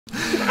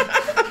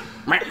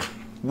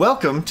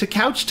Welcome to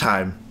Couch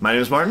Time. My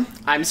name is Martin.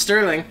 I'm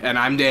Sterling. And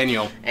I'm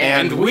Daniel.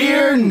 And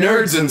we're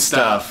Nerds and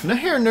Stuff. Now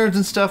here at Nerds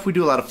and Stuff, we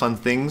do a lot of fun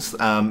things.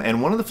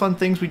 And one of the fun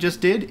things we just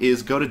did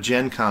is go to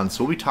GenCon.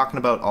 So we'll be talking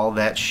about all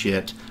that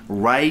shit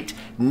right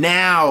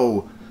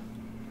now.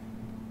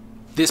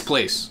 This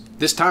place.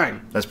 This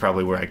time. That's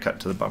probably where I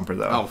cut to the bumper,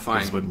 though. Oh,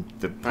 fine. This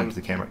wouldn't bump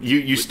the camera.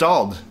 You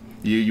stalled.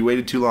 You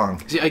waited too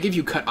long. See, I give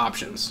you cut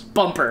options.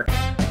 Bumper.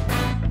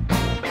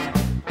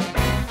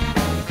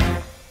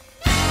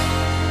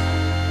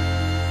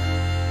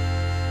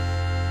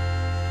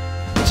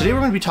 Today we're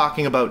going to be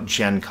talking about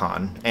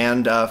GenCon,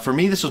 and for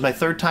me this was my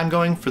third time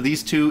going. For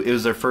these two, it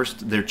was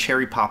their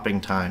cherry popping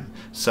time.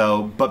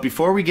 So, but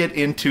before we get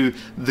into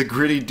the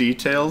gritty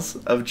details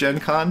of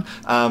GenCon,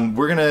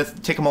 we're going to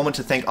take a moment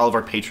to thank all of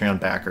our Patreon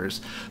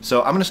backers.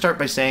 So I'm going to start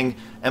by saying,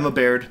 Emma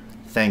Baird,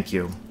 thank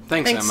you.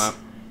 Thanks. Emma.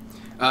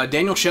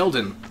 Daniel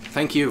Sheldon,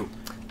 thank you.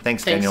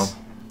 Thanks, Daniel.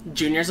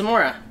 Junior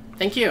Zamora,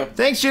 thank you.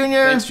 Thanks,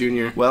 Junior. Thanks,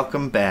 Junior.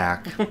 Welcome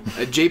back.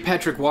 J.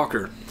 Patrick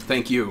Walker,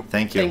 thank you.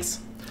 Thank you.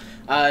 Thanks.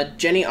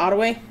 Jenny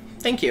Ottaway,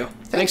 thank you.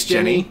 Thanks,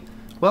 Jenny.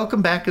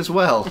 Welcome back as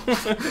well.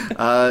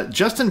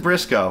 Justin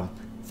Briscoe,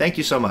 thank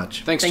you so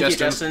much. Thank you,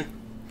 Justin.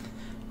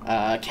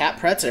 Kat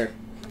Pretzer,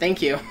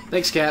 thank you.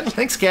 Thanks, Kat.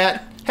 Thanks,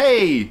 Kat.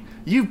 Hey,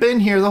 you've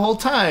been here the whole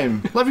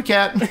time. Love you,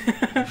 Kat.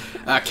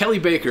 Kelly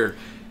Baker,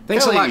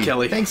 thanks a lot,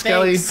 Kelly. Thanks,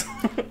 Kelly.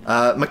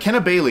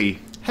 McKenna Bailey,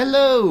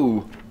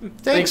 hello.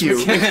 Thanks, you.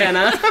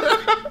 McKenna.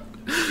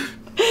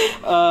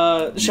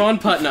 Sean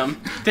Putnam,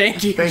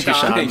 thank you, Thank you,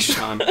 Sean. Thanks,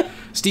 Sean.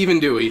 Stephen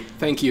Dewey,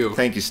 thank you.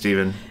 Thank you,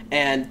 Stephen.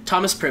 And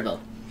Thomas Privel.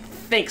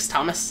 Thanks,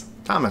 Thomas.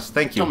 Thomas,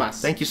 thank you.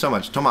 Thomas. Thank you so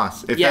much.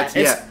 Tomas. If Yeah,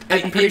 that's,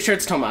 I'm pretty sure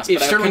it's Thomas. If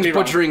but I Sterling's could be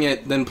wrong. butchering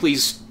it, then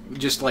please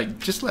just let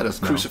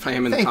us know. Crucify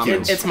him in the Thank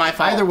comments. you. It's my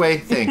fault. Either way,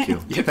 thank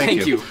you. Yeah,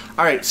 thank you.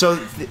 All right, so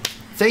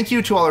thank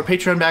you to all our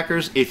Patreon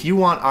backers. If you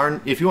want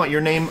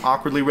your name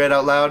awkwardly read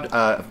out loud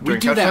we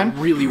during do Couch that Time,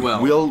 really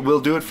well. We'll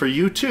do it for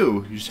you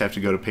too. You just have to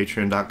go to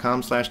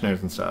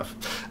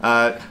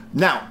patreon.com/nerdsandstuff.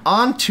 Now,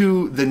 on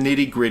to the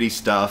nitty-gritty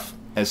stuff.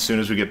 As soon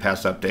as we get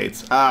past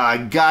updates. I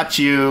got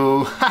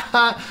you.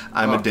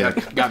 I'm a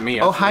dick. Got me.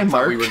 Oh, hi,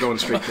 Mark. We were going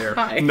straight there.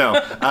 Hi.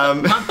 No.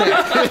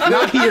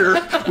 Not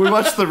here. We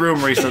watched The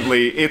Room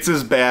recently. It's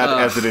as bad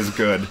as it is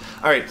good.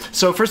 All right,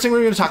 so first thing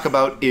we're going to talk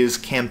about is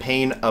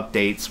campaign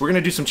updates. We're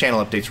going to do some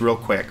channel updates real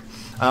quick.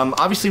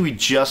 Obviously, we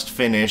just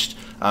finished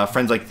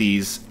Friends Like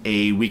These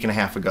a week and a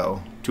half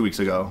ago, 2 weeks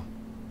ago.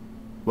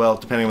 Well,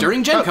 depending on...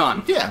 During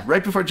GenCon. Yeah,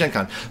 right before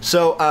GenCon.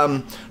 So,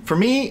 for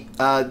me...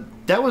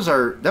 That was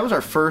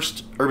our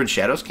first Urban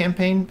Shadows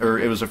campaign, or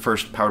it was our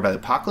first Powered by the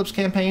Apocalypse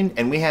campaign,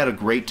 and we had a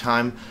great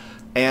time.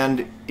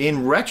 And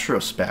in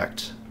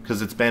retrospect,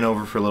 because it's been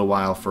over for a little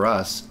while for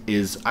us,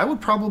 I would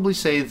probably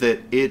say that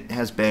it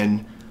has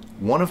been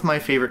one of my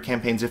favorite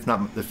campaigns, if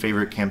not the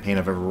favorite campaign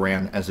I've ever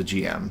ran as a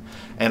GM.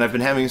 And I've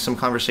been having some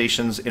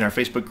conversations in our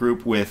Facebook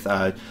group with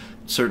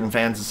certain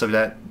fans and stuff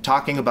like that,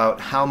 talking about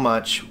how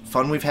much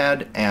fun we've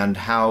had and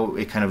how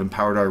it kind of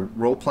empowered our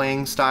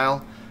role-playing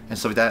style and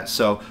stuff like that.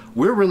 So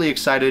we're really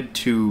excited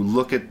to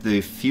look at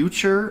the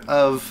future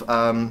of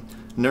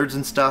Nerds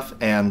and Stuff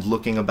and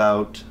looking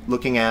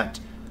at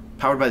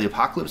Powered by the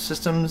Apocalypse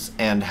systems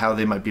and how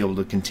they might be able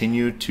to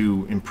continue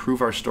to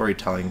improve our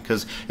storytelling.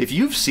 Because if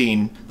you've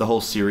seen the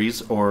whole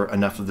series or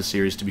enough of the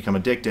series to become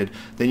addicted,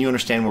 then you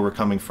understand where we're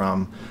coming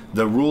from.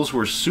 The rules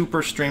were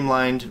super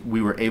streamlined.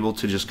 We were able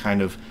to just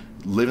kind of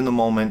live in the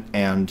moment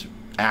and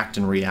act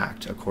and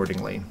react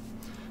accordingly.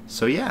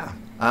 So yeah.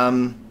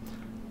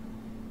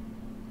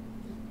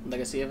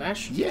 Legacy of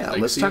Ash? Yeah,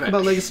 let's talk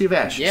about Legacy of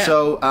Ash. Yeah.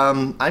 So,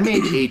 I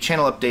made a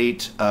channel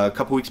update a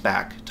couple weeks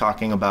back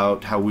talking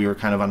about how we were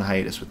kind of on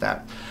hiatus with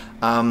that.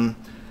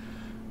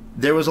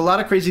 There was a lot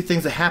of crazy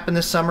things that happened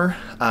this summer.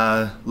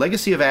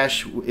 Legacy of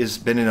Ash has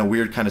been in a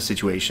weird kind of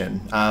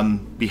situation.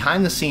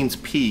 Behind the scenes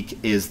peak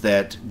is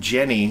that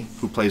Jenny,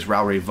 who plays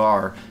Rowray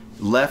Var,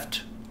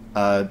 left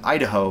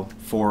Idaho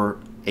for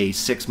a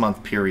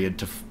 6-month period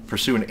to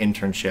pursue an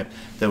internship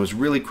that was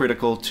really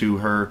critical to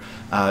her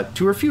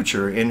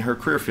future in her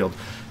career field.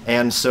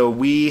 And so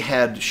we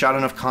had shot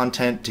enough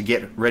content to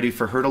get ready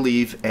for her to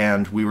leave,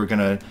 and we were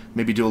gonna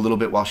maybe do a little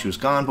bit while she was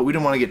gone, but we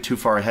didn't want to get too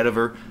far ahead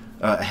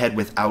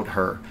without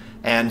her.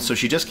 And so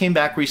she just came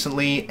back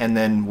recently, and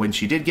then when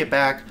she did get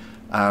back,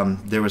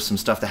 there was some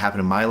stuff that happened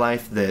in my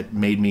life that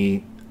made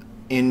me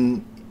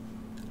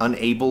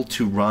unable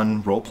to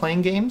run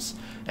role-playing games.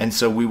 And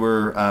so we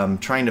were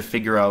trying to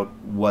figure out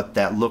what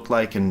that looked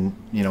like and,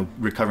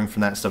 recovering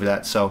from that and stuff like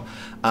that. So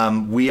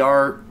we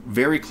are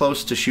very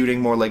close to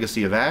shooting more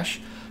Legacy of Ash.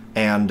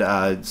 And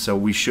so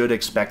we should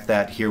expect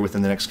that here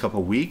within the next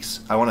couple of weeks.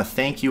 I want to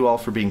thank you all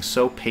for being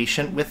so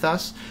patient with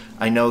us.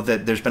 I know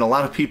that there's been a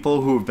lot of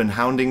people who have been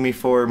hounding me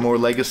for more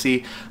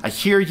Legacy. I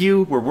hear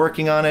you. We're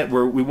working on it.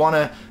 We want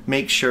to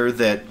make sure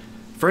that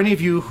for any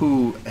of you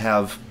who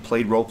have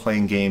played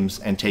role-playing games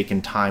and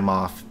taken time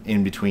off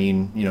in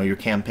between, your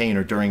campaign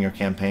or during your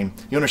campaign,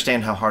 you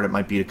understand how hard it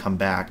might be to come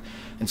back.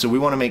 And so we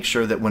want to make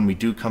sure that when we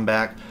do come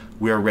back,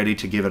 we are ready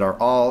to give it our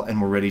all,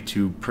 and we're ready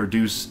to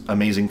produce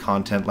amazing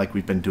content like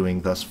we've been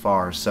doing thus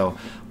far. So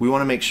we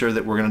want to make sure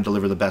that we're going to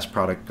deliver the best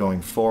product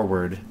going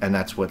forward, and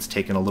that's what's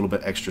taken a little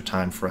bit extra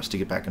time for us to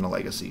get back into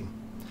Legacy.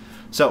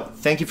 So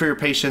thank you for your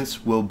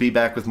patience. We'll be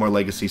back with more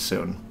Legacy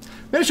soon.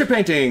 Miniature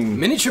painting!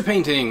 Miniature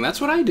painting,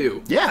 that's what I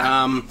do.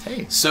 Yeah.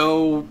 Hey.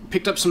 So,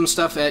 picked up some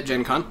stuff at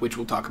GenCon, which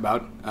we'll talk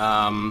about,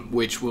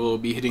 which will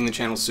be hitting the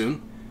channel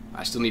soon.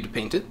 I still need to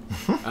paint it.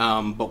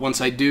 But once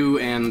I do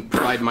and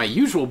provide my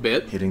usual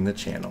bit... Hitting the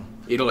channel.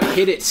 It'll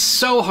hit it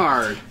so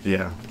hard.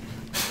 Yeah.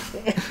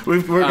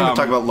 We're going to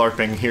talk about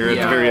LARPing here at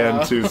the very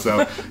end, too,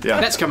 so, yeah.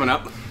 That's coming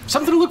up.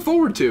 Something to look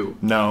forward to.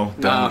 No,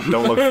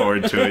 don't look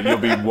forward to it. You'll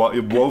be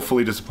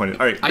woefully disappointed.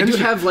 All right. I do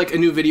have like a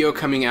new video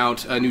coming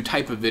out, a new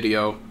type of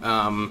video,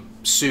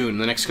 soon,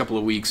 the next couple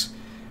of weeks.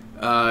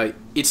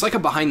 It's like a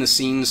behind the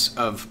scenes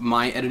of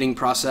my editing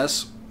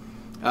process.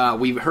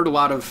 We've heard a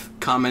lot of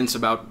comments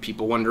about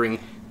people wondering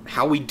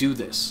how we do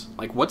this.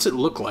 Like, what's it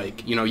look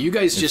like? You know, you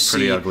guys just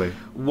see ugly.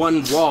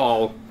 One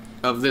wall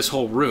of this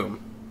whole room.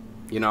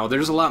 You know,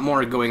 there's a lot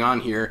more going on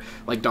here,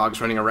 like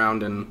dogs running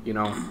around and, you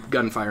know,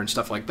 gunfire and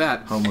stuff like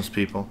that. Homeless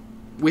people.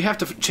 We have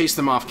to chase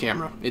them off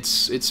camera.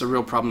 It's a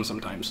real problem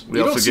sometimes.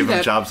 We also give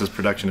them jobs as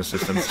production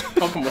assistants.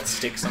 Poke them with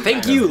sticks.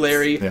 Thank you,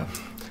 Larry. Yeah.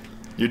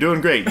 You're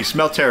doing great. You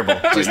smell terrible.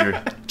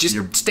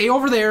 Just stay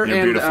over there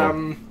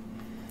and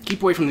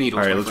keep away from the needles.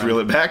 All right, let's reel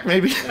it back,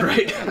 maybe.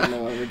 Right. I don't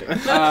know what we're doing.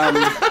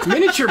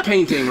 Miniature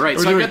painting, right.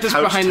 So I've got this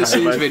behind the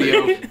scenes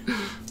video.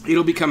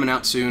 It'll be coming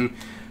out soon.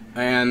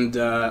 And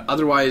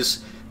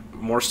otherwise...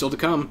 more still to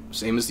come,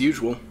 same as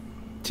usual.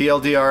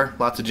 TLDR,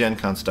 lots of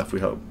GenCon stuff, we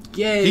hope.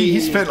 Yay! He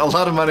spent a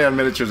lot of money on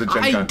miniatures at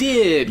GenCon. I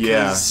did,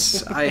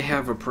 because I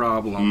have a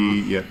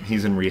problem.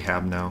 He's in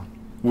rehab now.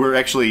 We're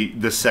actually,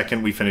 the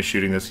second we finish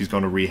shooting this, he's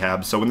going to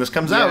rehab. So when this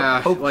comes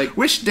out,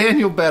 wish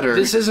Daniel better.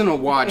 This isn't a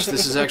watch,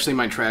 this is actually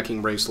my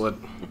tracking bracelet.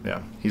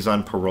 Yeah, he's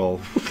on parole.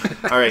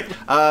 All right,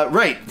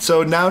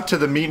 so now to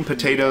the meat and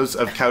potatoes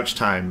of couch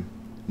time.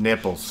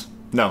 Nipples.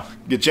 No,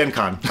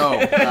 GenCon. Oh.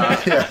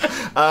 Yeah.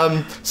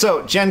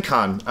 So,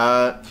 GenCon.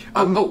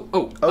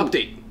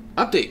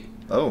 Update.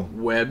 Oh.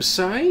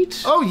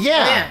 Website? Oh,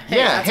 yeah.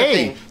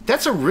 Hey,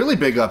 that's a really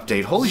big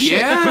update. Holy shit.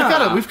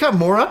 Yeah. We've got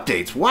more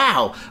updates.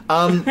 Wow.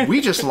 We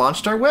just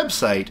launched our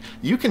website.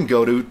 You can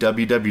go to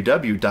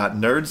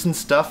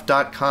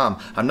www.nerdsandstuff.com.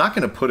 I'm not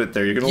going to put it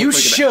there. You're going to look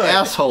like an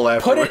asshole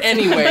afterwards. Put it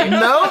anyway.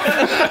 No?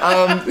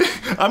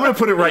 I'm going to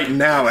put it right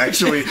now,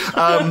 actually.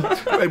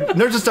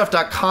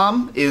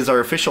 Nerdsandstuff.com is our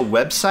official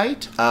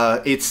website.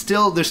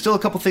 There's still a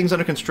couple things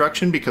under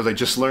construction because I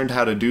just learned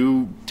how to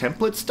do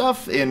template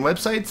stuff in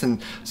websites,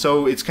 and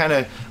so it's kind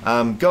of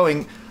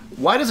going.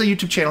 Why does a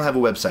YouTube channel have a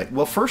website?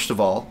 Well, first of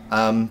all,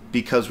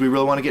 because we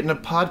really want to get into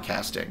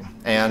podcasting.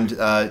 And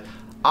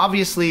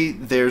obviously,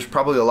 there's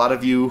probably a lot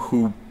of you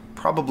who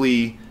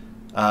probably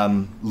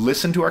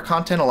listen to our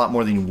content a lot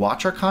more than you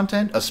watch our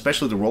content,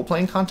 especially the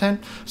role-playing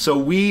content. So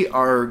we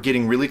are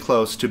getting really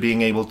close to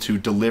being able to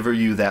deliver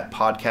you that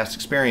podcast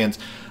experience.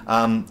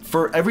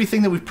 For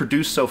everything that we've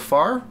produced so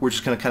far, we're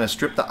just going to kind of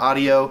strip the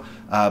audio,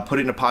 put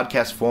it in a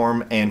podcast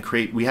form, and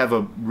we have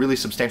a really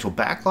substantial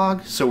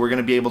backlog, so we're going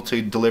to be able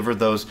to deliver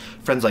those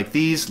Friends Like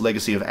These,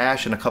 Legacy of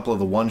Ash, and a couple of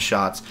the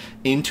one-shots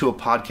into a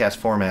podcast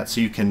format,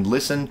 so you can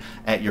listen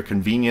at your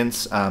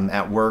convenience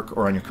at work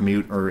or on your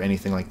commute or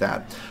anything like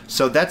that.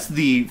 So that's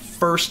the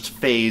first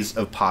phase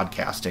of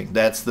podcasting.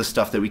 That's the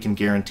stuff that we can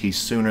guarantee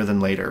sooner than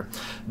later.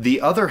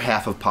 The other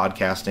half of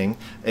podcasting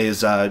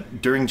is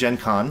during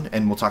GenCon,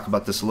 and we'll talk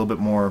about this a little bit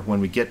more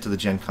when we get to the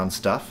GenCon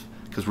stuff,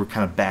 because we're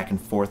kind of back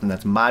and forth, and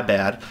that's my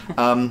bad,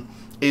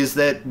 is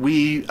that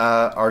we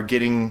are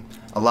getting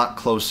a lot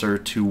closer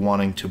to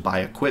wanting to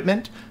buy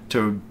equipment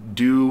to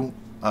do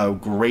a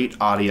great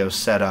audio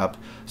setup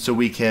so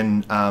we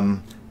can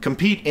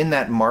compete in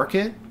that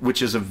market,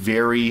 which is a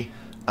very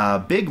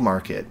big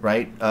market,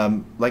 right?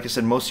 Like I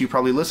said, most of you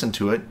probably listen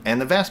to it,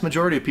 and the vast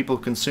majority of people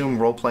who consume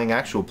role-playing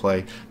actual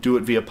play do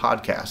it via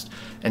podcast.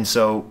 And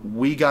so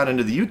we got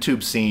into the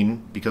YouTube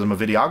scene because I'm a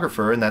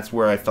videographer, and that's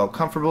where I felt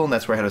comfortable, and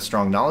that's where I had a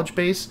strong knowledge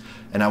base,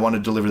 and I wanted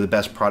to deliver the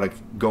best product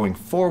going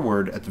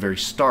forward at the very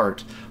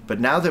start.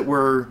 But now that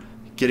we're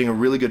getting a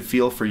really good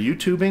feel for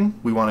YouTubing,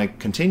 we want to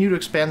continue to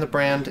expand the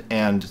brand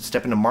and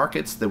step into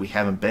markets that we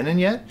haven't been in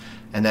yet,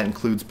 and that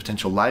includes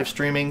potential live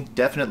streaming,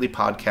 definitely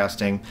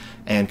podcasting,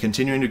 and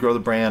continuing to grow the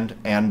brand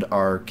and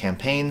our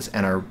campaigns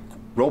and our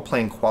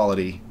role-playing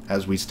quality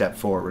as we step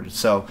forward.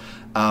 So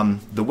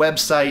the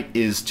website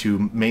is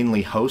to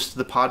mainly host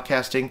the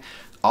podcasting.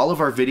 All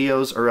of our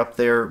videos are up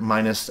there,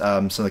 minus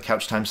some of the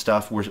couch time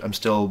stuff. I'm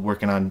still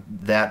working on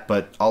that,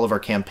 but all of our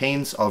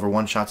campaigns, all of our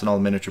one-shots, and all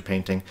the miniature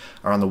painting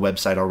are on the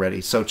website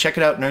already. So check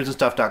it out,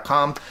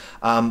 nerdsandstuff.com.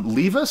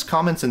 Leave us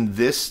comments in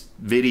this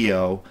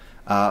video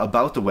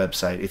about the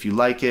website. If you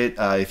like it,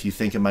 if you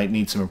think it might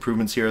need some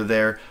improvements here or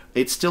there.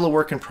 It's still a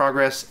work in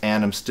progress,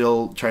 and I'm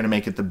still trying to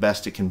make it the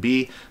best it can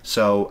be.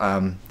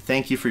 So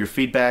thank you for your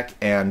feedback,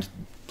 and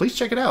please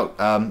check it out.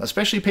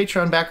 Especially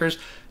Patreon backers,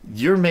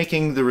 you're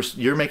making the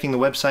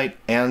website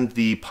and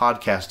the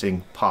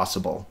podcasting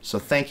possible. So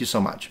thank you so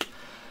much.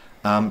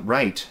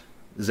 Right.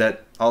 Is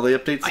that all the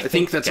updates? I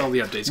think that's all the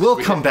updates. We'll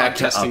We come have back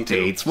to podcasting too.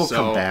 updates. We'll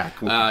come back.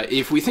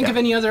 If we think of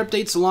any other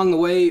updates along the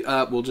way,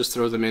 we'll just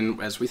throw them in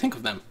as we think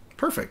of them.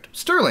 Perfect.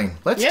 Sterling,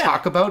 let's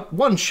talk about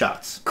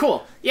one-shots.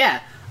 Cool.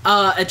 Yeah.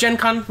 At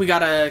GenCon, we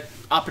got an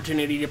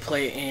opportunity to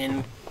play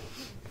in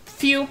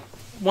few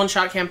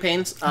one-shot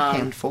campaigns. A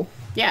handful.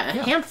 Yeah,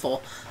 a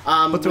handful.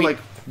 But they're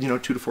 2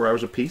 to 4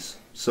 hours apiece,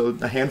 so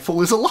a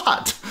handful is a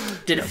lot.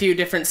 Did a few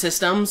different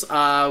systems.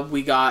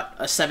 We got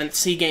a 7th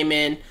Sea game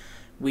in.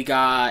 We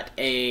got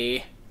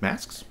a...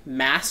 Masks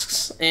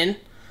in.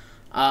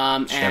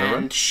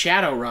 And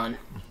Shadowrun.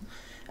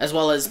 As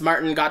well as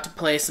Martin got to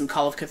play some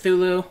Call of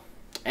Cthulhu.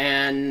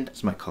 And...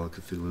 It's my Call of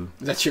Cthulhu.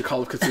 That's your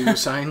Call of Cthulhu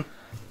sign?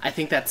 I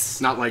think that's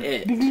not like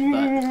it.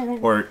 But...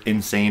 Or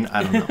insane.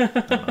 I don't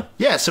know.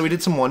 Yeah, so we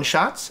did some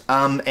one-shots.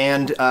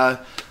 And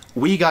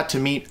we got to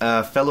meet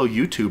a fellow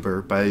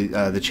YouTuber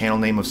by the channel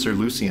name of Sir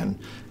Lucian.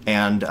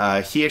 And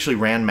he actually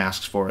ran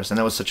Masks for us, and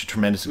that was such a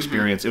tremendous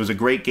experience. It was a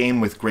great game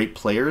with great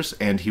players,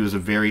 and he was a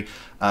very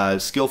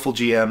skillful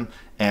GM,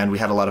 and we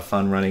had a lot of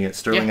fun running it.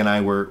 Sterling and I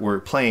were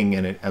playing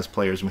in it as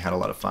players, and we had a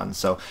lot of fun.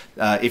 So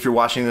if you're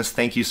watching this,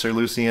 thank you, Sir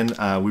Lucian.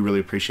 We really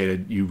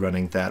appreciated you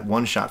running that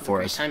one-shot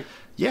for us. Time.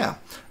 Yeah.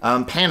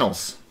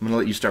 Panels. I'm going to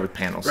let you start with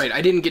panels. Right,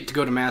 I didn't get to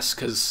go to Masks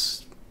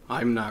because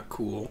I'm not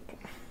cool.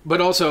 But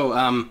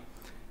also...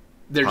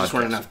 there just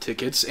weren't enough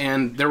tickets,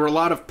 and there were a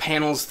lot of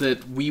panels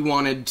that we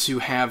wanted to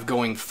have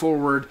going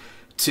forward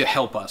to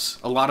help us.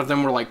 A lot of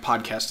them were like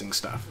podcasting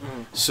stuff.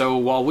 So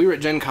while we were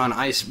at GenCon,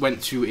 I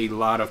went to a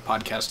lot of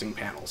podcasting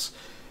panels,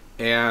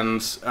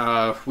 and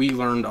we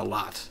learned a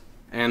lot.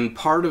 And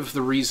part of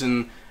the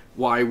reason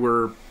why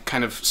we're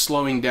kind of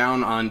slowing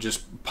down on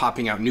just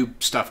popping out new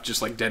stuff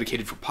just like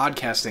dedicated for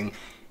podcasting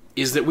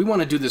is that we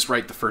want to do this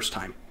right the first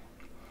time.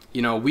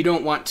 You know, we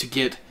don't want to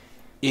get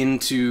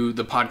into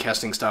the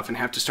podcasting stuff and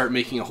have to start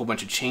making a whole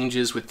bunch of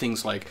changes with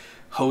things like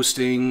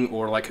hosting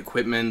or like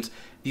equipment,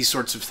 these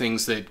sorts of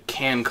things that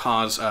can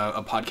cause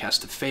a podcast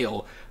to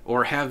fail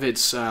or have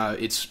its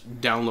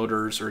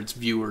downloaders or its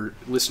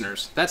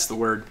listeners. That's the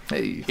word.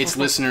 Hey. Its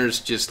listeners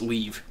just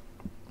leave.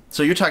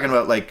 So you're talking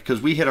about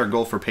because we hit our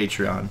goal for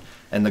Patreon,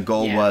 and the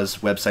goal was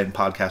website and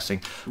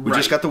podcasting. We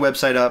just got the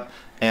website up,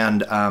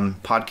 and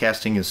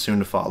podcasting is soon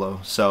to follow.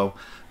 So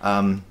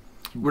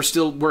we're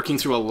still working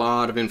through a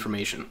lot of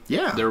information.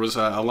 Yeah, there was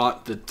a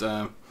lot that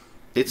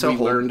we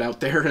learned out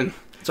there, and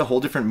it's a whole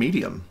different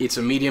medium. It's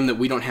a medium that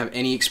we don't have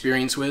any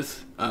experience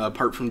with,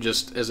 apart from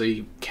just as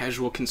a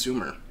casual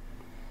consumer.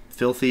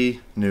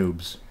 Filthy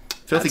noobs,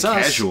 filthy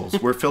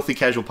casuals. We're filthy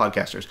casual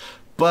podcasters,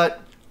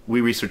 but we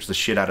research the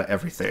shit out of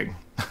everything.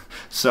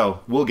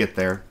 So we'll get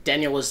there.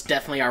 Daniel was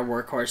definitely our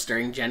workhorse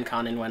during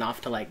GenCon and went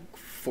off to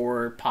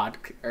 4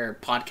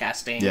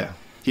 podcasting. Yeah.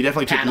 He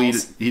definitely took lead.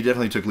 He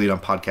definitely took lead on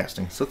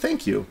podcasting. So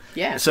thank you.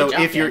 Yeah. So good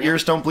job, if your Daniel.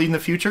 ears don't bleed in the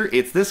future,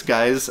 it's this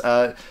guy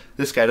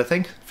to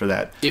thank for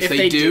that. If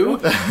they do,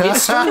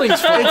 it's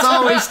Sterling's fault. It's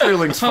always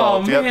Sterling's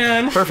fault. Oh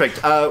man. Perfect.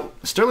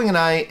 Sterling and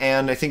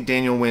I think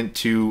Daniel went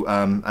to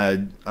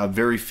a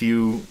very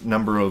few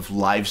number of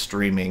live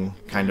streaming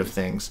kind of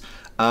things.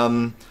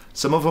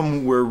 Some of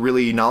them were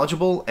really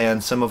knowledgeable,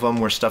 and some of them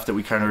were stuff that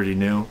we kind of already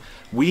knew.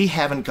 We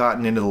haven't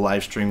gotten into the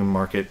live streaming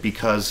market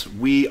because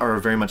we are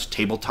very much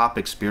tabletop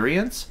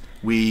experience.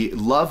 We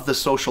love the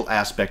social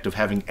aspect of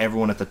having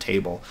everyone at the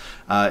table.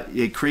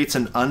 It creates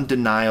an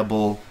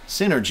undeniable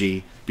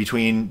synergy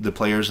between the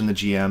players and the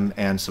GM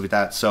and stuff like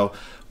that. So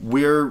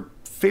we're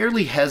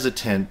fairly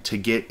hesitant to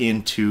get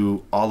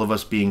into all of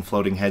us being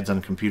floating heads on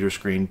a computer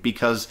screen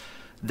because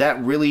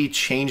that really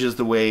changes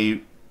the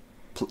way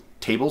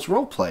tables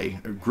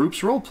roleplay or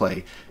groups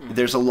roleplay.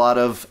 There's a lot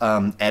of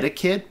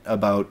etiquette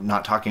about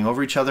not talking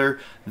over each other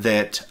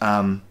that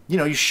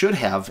you should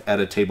have at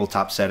a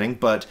tabletop setting,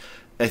 but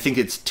I think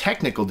it's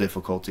technical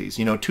difficulties.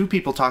 2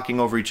 people talking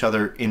over each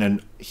other in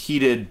a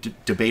heated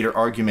debate or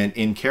argument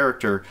in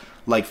character,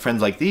 like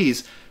friends like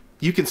these,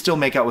 you can still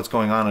make out what's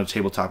going on in a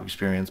tabletop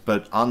experience,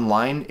 but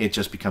online it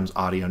just becomes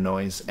audio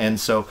noise. And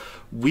so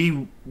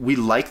we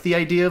like the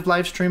idea of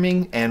live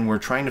streaming, and we're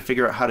trying to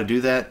figure out how to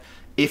do that.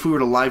 If we were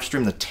to live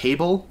stream the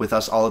table with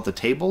us all at the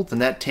table, then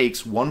that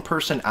takes one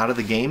person out of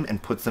the game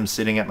and puts them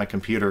sitting at my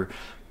computer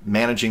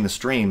managing the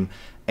stream.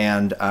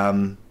 And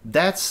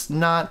that's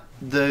not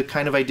the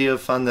kind of idea of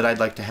fun that I'd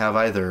like to have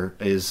either,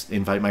 is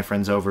invite my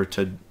friends over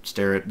to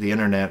stare at the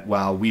internet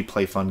while we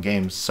play fun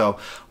games. So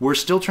we're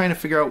still trying to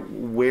figure out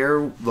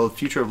where the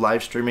future of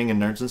live streaming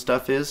and nerds and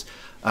stuff is.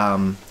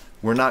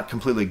 We're not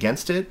completely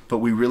against it, but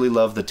we really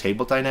love the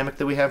table dynamic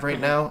that we have right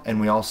now,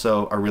 and we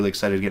also are really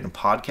excited to get into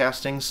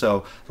podcasting.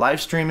 So live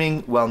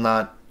streaming, while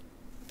not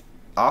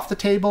off the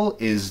table,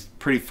 is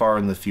pretty far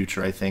in the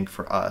future, I think,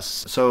 for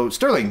us. So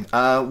Sterling,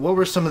 what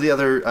were some of the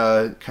other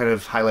kind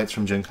of highlights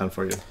from GenCon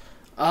for you?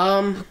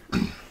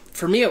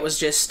 For me, it was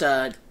just,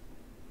 are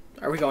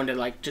we going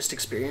to just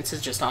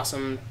experiences, just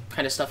awesome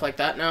kind of stuff like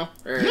that now?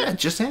 Or... Yeah,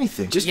 just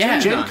anything. Just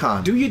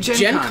GenCon. Do you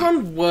GenCon?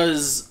 GenCon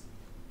was...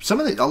 a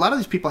lot of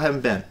these people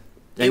haven't been.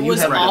 It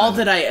was all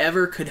that I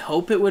ever could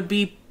hope it would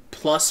be,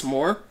 plus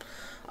more.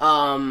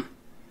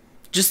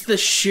 just the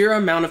sheer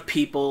amount of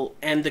people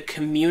and the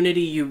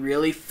community you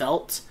really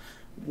felt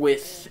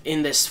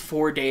within this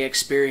 4-day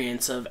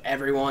experience of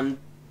everyone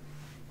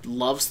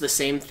loves the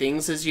same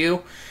things as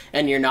you,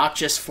 and you're not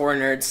just 4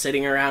 nerds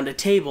sitting around a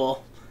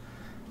table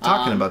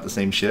talking about the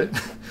same shit.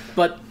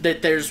 But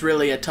that there's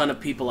really a ton of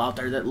people out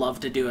there that love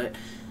to do it.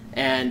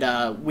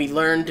 And we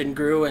learned and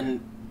grew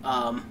and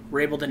were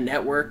able to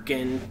network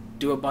and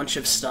do a bunch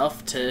of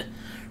stuff to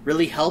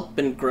really help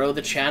and grow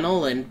the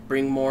channel and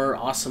bring more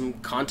awesome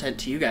content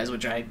to you guys,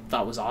 which I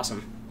thought was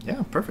awesome.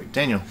 Yeah, perfect.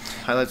 Daniel,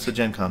 highlights of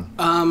GenCon.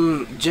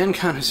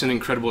 GenCon is an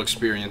incredible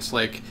experience.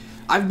 Like,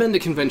 I've been to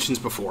conventions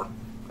before.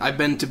 I've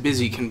been to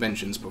busy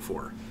conventions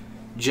before.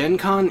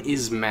 GenCon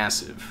is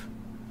massive.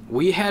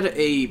 We had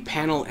a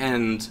panel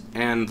end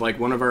and like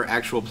one of our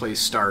actual plays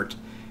start,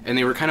 and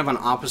they were kind of on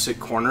opposite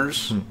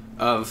corners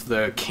of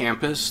the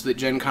campus that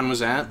GenCon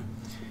was at.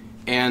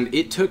 And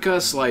it took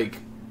us like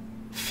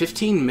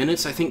 15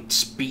 minutes, I think,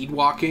 speed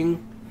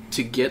walking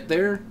to get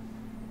there.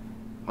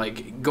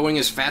 Like, going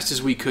as fast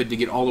as we could to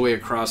get all the way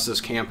across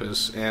this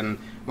campus. And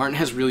Martin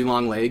has really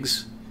long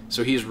legs,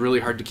 so he is really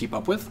hard to keep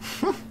up with.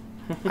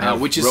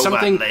 Which is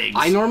something legs.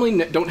 I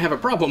normally don't have a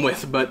problem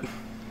with, but...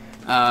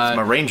 it's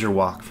my ranger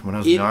walk from when I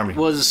was in the Army. It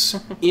was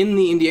in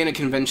the Indiana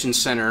Convention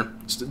Center,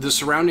 the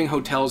surrounding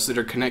hotels that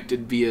are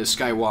connected via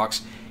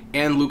skywalks,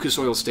 and Lucas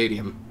Oil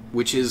Stadium,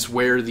 which is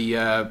where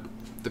the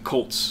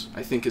Colts,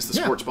 I think, is the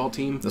sports ball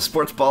team. The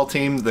sports ball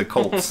team, the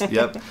Colts,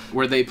 yep.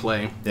 Where they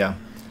play. Yeah.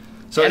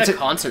 So it's a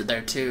concert there,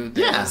 too.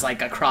 That was,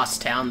 like, across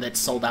town that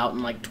sold out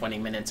in, like, 20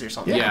 minutes or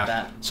something like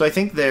that. So I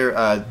think there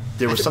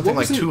was something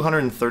like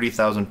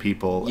 230,000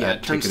 people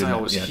at Turnstile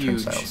was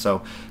huge. Turnstile.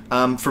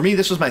 So for me,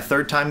 this was my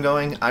 3rd time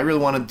going. I really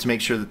wanted to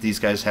make sure that these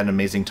guys had an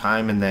amazing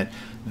time and that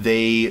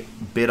they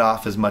bit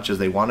off as much as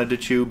they wanted to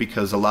chew,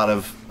 because a lot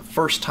of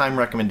first-time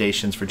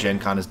recommendations for Gen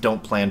Con is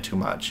don't plan too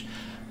much.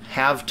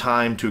 Have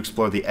time to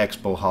explore the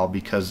expo hall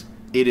because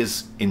it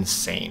is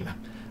insane.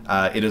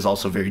 It is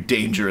also very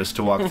dangerous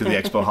to walk through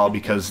the expo hall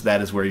because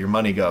that is where your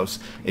money goes.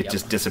 It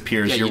just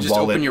disappears. Yeah, your you just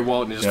wallet, open your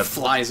wallet and it just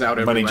flies out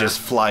everywhere. Money just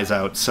flies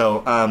out.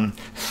 So,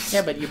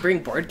 yeah, but you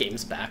bring board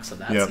games back, so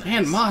that's... Yep.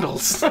 And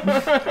models.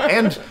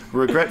 And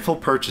regretful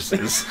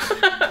purchases.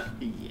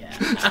 Yeah.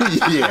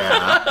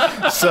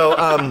 Yeah.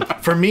 So,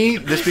 for me,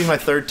 this being my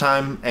 3rd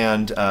time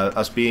and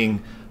us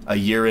being a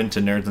year into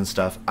Nerds and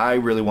Stuff, I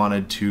really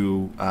wanted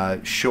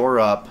to shore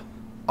up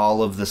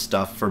all of the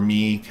stuff for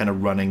me kind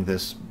of running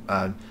this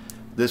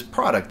this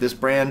product, this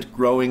brand,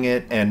 growing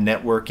it and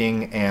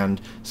networking and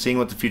seeing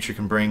what the future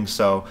can bring.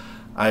 So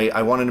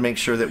I wanted to make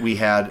sure that we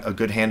had a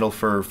good handle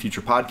for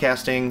future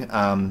podcasting,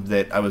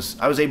 that I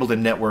was able to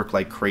network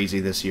like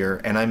crazy this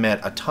year, and I met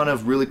a ton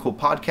of really cool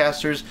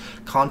podcasters,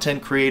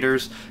 content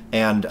creators,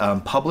 and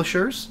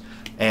publishers,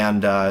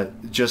 and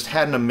just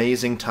had an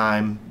amazing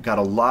time. Got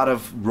a lot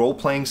of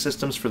role-playing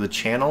systems for the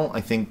channel.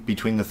 I think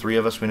between the 3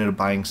 of us we ended up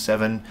buying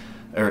 7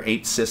 or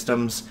 8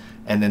 systems,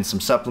 and then some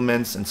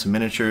supplements and some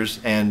miniatures,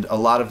 and a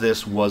lot of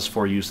this was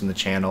for use in the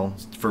channel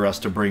for us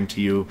to bring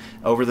to you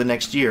over the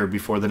next year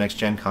before the next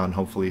Gen Con,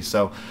 hopefully.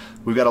 So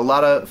we've got a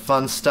lot of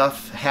fun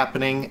stuff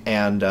happening,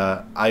 and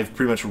I've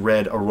pretty much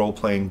read a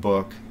role-playing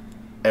book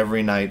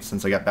every night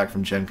since I got back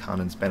from Gen Con,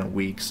 and it's been a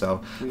week,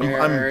 so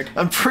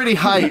I'm pretty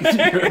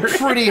hyped.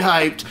 Pretty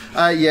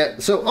hyped. Yeah,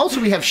 so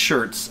also we have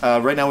shirts.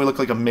 Right now we look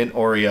like a mint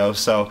Oreo,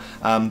 so,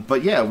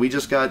 but yeah, we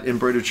just got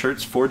embroidered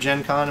shirts for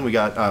Gen Con, we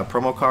got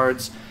promo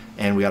cards,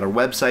 and we got our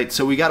website,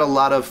 so we got a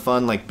lot of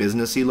fun, like,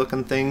 businessy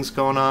looking things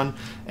going on,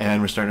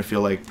 and we're starting to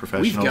feel like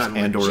professionals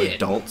and or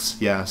adults.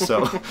 Yeah,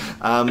 so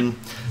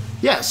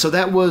yeah, so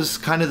that was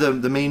kind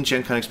of the main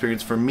Gen Con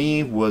experience for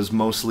me, was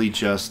mostly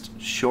just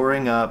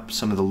shoring up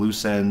some of the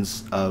loose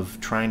ends of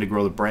trying to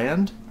grow the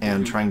brand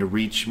and trying to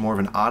reach more of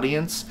an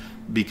audience,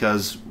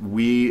 because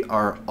we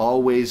are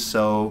always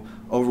so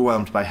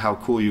overwhelmed by how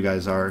cool you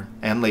guys are,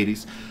 and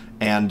ladies,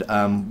 and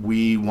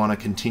we want to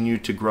continue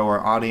to grow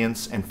our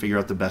audience and figure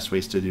out the best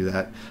ways to do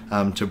that,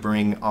 to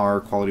bring our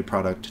quality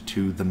product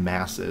to the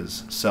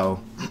masses. So,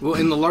 well,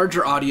 in the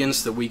larger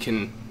audience that we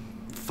can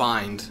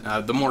find,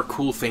 the more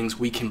cool things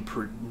we can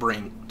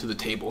bring to the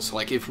table. So,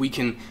 like, if we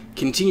can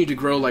continue to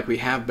grow like we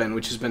have been,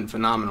 which has been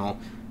phenomenal.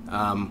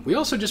 We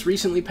also just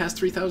recently passed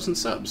 3,000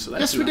 subs. So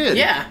that's yes, we did.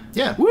 Yeah.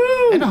 Yeah.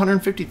 Woo! And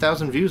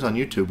 150,000 views on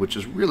YouTube, which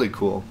is really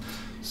cool.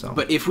 So.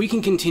 But if we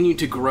can continue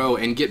to grow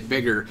and get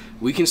bigger,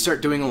 we can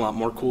start doing a lot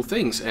more cool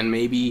things, and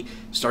maybe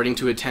starting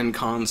to attend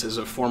cons as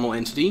a formal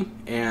entity,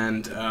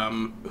 and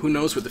who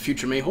knows what the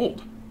future may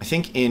hold. I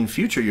think in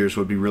future years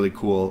what would be really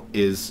cool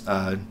is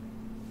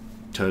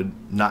to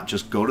not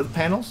just go to the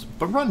panels,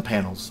 but run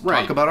panels. Right.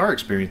 Talk about our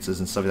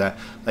experiences and stuff like that.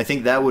 I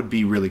think that would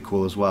be really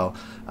cool as well.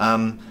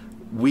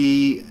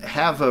 We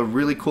have a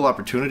really cool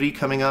opportunity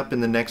coming up in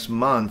the next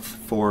month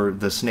for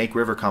the Snake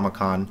River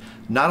Comic-Con.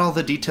 Not all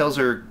the details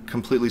are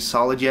completely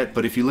solid yet,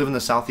 but if you live in the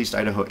Southeast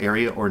Idaho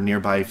area or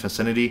nearby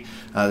vicinity,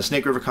 the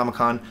Snake River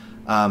Comic-Con,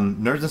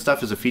 Nerds and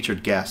Stuff is a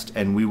featured guest,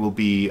 and we will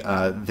be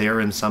there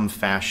in some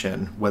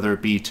fashion, whether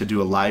it be to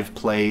do a live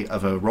play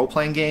of a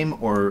role-playing game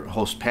or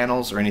host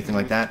panels or anything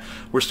like that.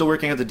 We're still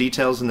working out the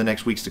details in the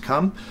next weeks to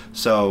come,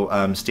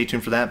 so stay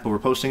tuned for that. But we're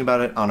posting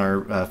about it on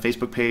our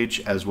Facebook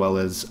page as well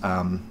as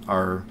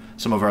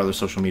some of our other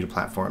social media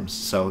platforms.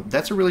 So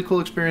that's a really cool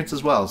experience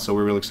as well, so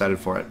we're really excited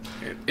for it.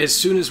 As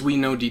soon as we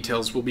know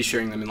details, we'll be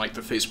sharing them in like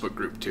the Facebook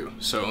group too.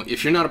 So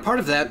if you're not a part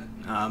of that,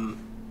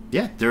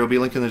 yeah, there will be a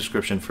link in the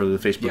description for the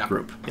Facebook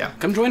group. Yeah,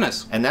 come join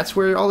us. And that's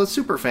where all the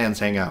super fans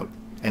hang out.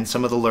 And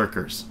some of the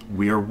lurkers.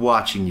 We are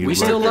watching you,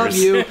 lurkers. We still love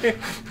you.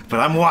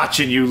 But I'm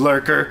watching you,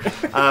 lurker.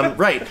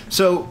 Right.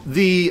 So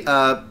the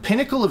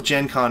pinnacle of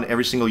GenCon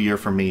every single year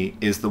for me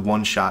is the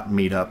One Shot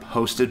meetup,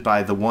 hosted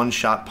by the One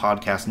Shot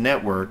Podcast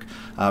Network,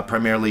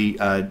 primarily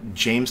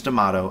James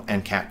D'Amato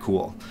and Kat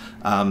Cool.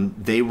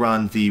 They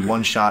run the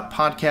One Shot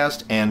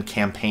Podcast and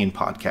Campaign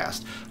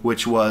Podcast,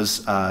 which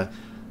was...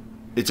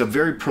 it's a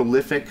very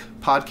prolific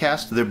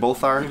podcast. They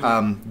both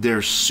are.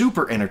 They're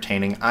super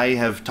entertaining. I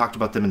have talked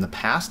about them in the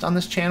past on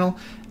this channel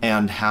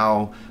and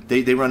how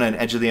they run an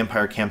Edge of the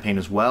Empire campaign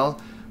as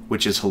well,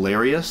 which is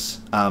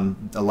hilarious. A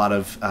lot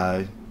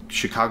of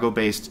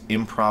Chicago-based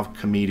improv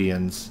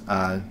comedians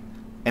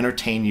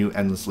entertain you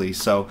endlessly.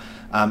 So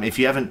if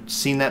you haven't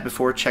seen that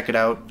before, check it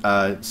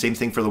out. Same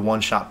thing for the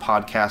One Shot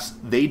podcast.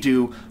 They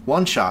do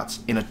one-shots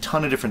in a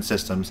ton of different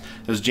systems.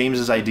 It was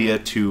James's idea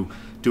to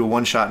do a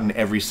one-shot in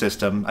every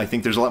system. I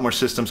think there's a lot more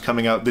systems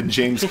coming out than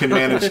James can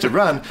manage to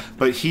run,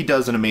 but he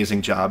does an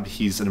amazing job.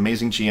 He's an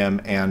amazing GM,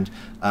 and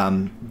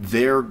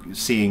they're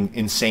seeing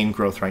insane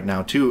growth right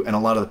now, too. And a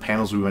lot of the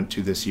panels we went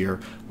to this year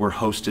were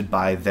hosted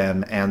by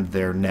them and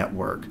their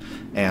network,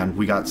 and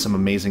we got some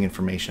amazing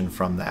information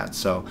from that.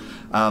 So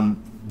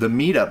the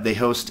meetup, they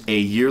host a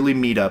yearly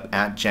meetup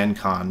at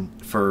GenCon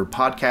for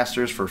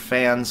podcasters, for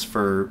fans,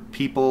 for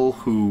people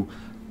who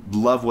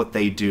love what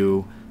they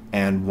do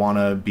and want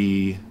to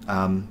be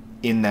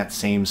in that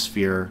same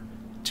sphere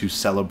to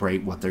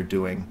celebrate what they're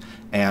doing.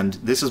 And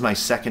this is my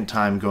second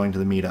time going to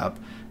the meetup,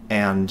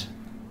 and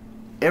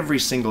every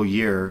single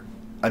year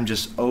I'm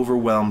just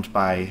overwhelmed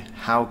by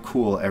how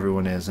cool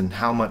everyone is and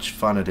how much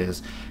fun it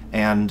is,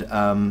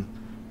 and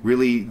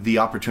really the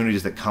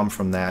opportunities that come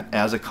from that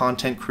as a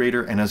content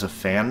creator and as a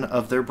fan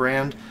of their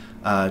brand,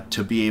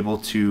 to be able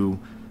to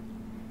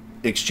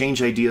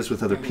exchange ideas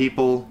with other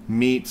people,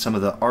 meet some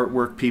of the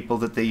artwork people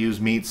that they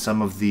use, meet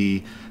some of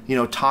the,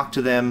 talk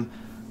to them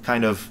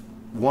kind of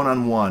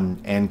one-on-one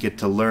and get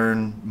to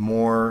learn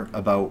more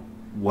about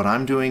what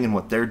I'm doing and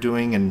what they're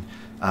doing. And,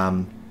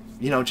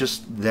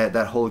 just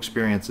that whole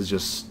experience is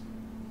just,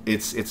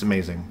 it's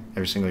amazing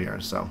every single year.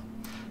 So,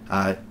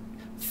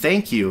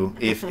 thank you.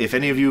 If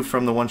any of you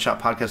from the One Shot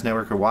Podcast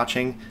Network are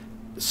watching,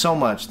 so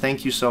much.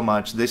 Thank you so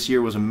much. This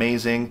year was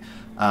amazing.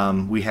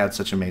 We had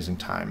such an amazing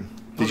time.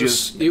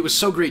 It was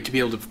so great to be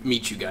able to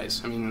meet you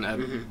guys. I mean,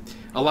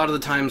 a lot of the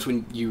times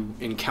when you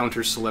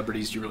encounter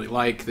celebrities you really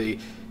like, they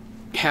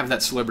have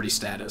that celebrity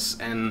status,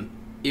 and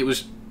it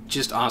was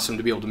just awesome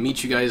to be able to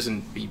meet you guys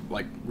and be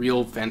like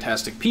real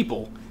fantastic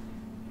people,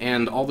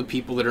 and all the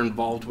people that are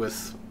involved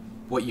with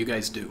what you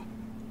guys do.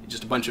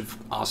 Just a bunch of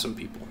awesome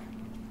people.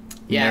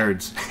 Yeah.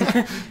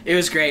 Nerds. It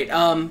was great.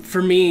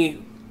 For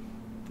me,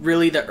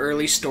 really the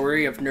early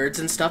story of Nerds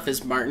and Stuff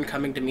is Martin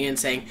coming to me and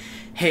saying,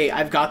 hey,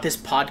 I've got this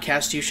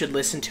podcast you should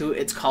listen to.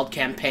 It's called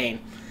Campaign.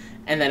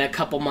 And then a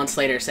couple months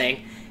later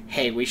saying,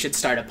 hey, we should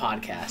start a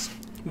podcast.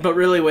 But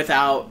really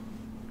without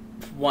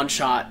One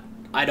Shot,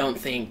 I don't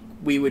think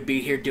we would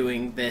be here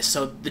doing this.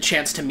 So the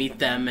chance to meet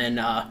them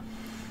and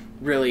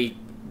really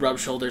rub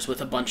shoulders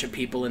with a bunch of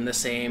people in the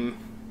same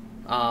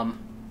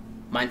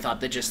mind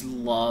thought that just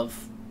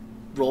love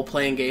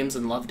role-playing games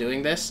and love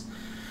doing this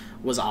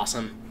was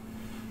awesome.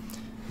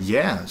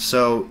 Yeah,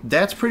 so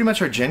that's pretty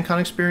much our Gen Con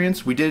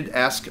experience. We did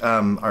ask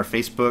our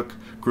Facebook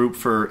group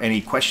for any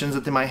questions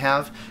that they might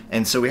have,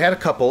 and so we had a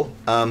couple.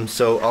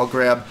 So I'll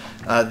grab,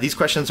 these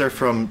questions are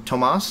from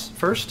Tomas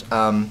first.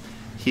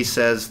 He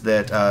says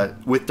that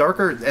with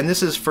Darker, and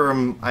this is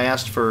from, I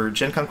asked for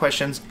Gen Con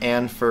questions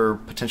and for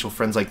potential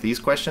friends like these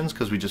questions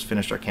because we just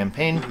finished our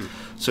campaign. Mm-hmm.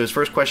 So his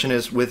first question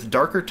is, with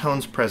darker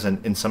tones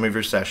present in some of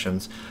your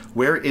sessions,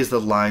 where is the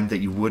line that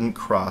you wouldn't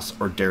cross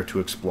or dare to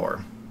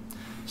explore?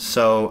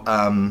 So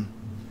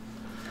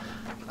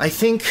I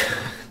think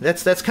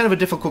that's kind of a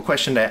difficult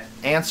question to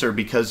answer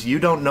because you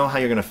don't know how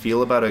you're going to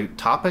feel about a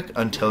topic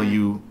until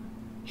you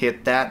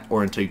hit that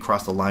or until you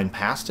cross the line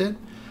past it.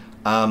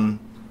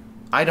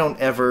 I don't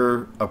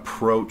ever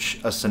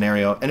approach a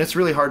scenario, and it's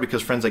really hard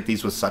because Friends Like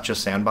These was such a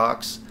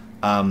sandbox,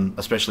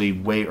 especially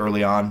way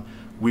early on.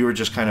 We were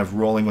just kind of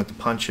rolling with the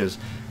punches,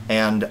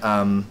 and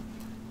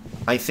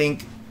I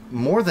think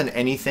more than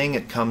anything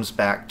it comes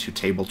back to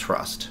table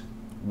trust.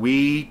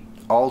 We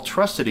all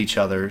trusted each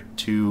other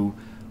to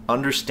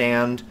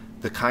understand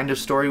the kind of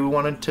story we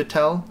wanted to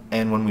tell,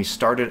 and when we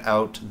started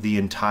out the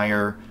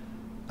entire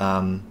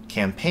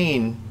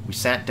campaign, we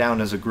sat down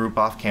as a group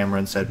off camera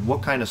and said,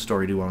 what kind of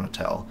story do we want to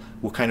tell?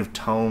 What kind of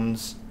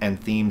tones and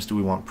themes do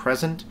we want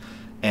present?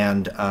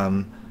 And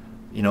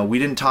we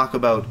didn't talk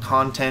about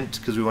content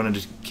because we wanted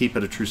to keep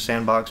it a true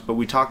sandbox, but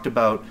we talked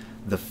about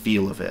the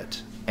feel of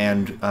it.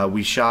 And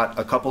we shot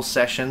a couple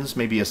sessions,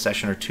 maybe a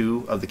session or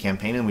two of the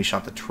campaign, and we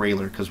shot the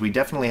trailer because we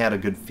definitely had a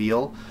good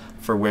feel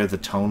for where the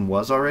tone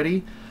was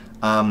already.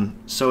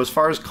 So as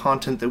far as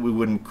content that we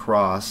wouldn't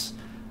cross,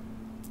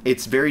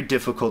 it's very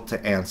difficult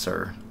to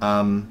answer.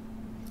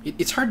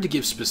 It's hard to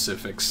give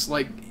specifics.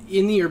 Like,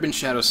 in the Urban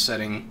Shadows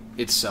setting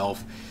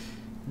itself,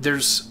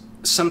 there's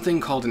something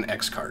called an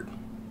X card.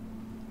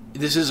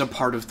 This is a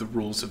part of the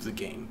rules of the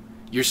game.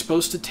 You're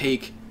supposed to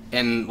take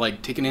an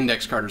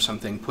index card or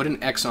something, put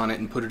an X on it,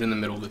 and put it in the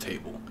middle of the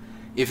table.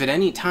 If at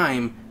any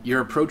time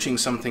you're approaching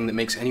something that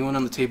makes anyone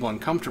on the table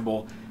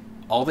uncomfortable,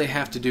 all they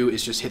have to do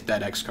is just hit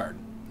that X card.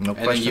 No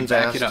questions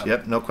asked.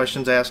 Yep, no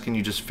questions asked, and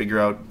you just figure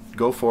out,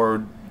 go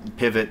forward,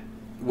 pivot.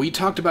 We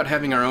talked about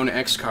having our own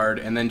X card,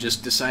 and then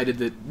just decided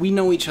that we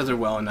know each other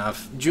well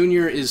enough.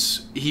 Junior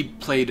he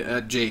played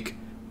Jake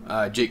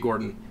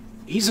Gordon.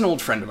 He's an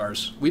old friend of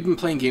ours. We've been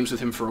playing games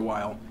with him for a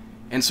while,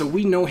 and so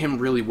we know him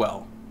really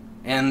well.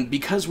 And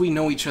because we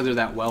know each other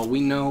that well, we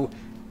know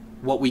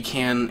what we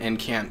can and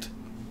can't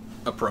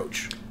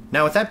approach.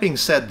 Now, with that being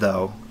said,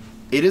 though,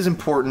 it is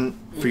important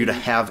for you to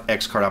have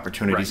X card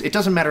opportunities. Right. It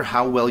doesn't matter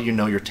how well you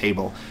know your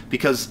table,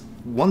 because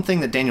one thing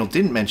that Daniel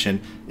didn't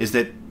mention is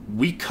that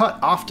we cut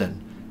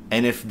often,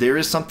 and if there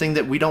is something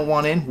that we don't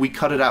want in, we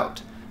cut it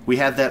out. We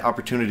had that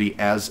opportunity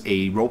as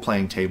a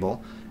role-playing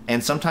table,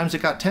 and sometimes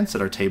it got tense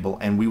at our table,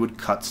 and we would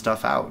cut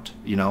stuff out,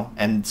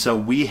 And so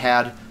we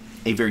had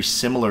a very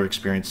similar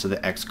experience to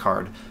the X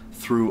card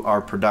through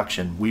our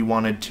production. We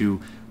wanted to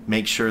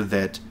make sure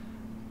that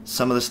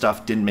some of the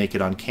stuff didn't make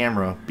it on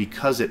camera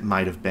because it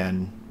might have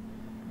been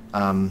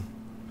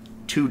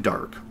too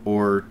dark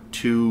or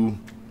too...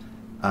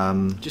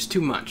 just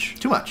too much.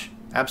 Too much,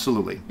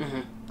 absolutely.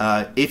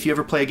 Mm-hmm. If you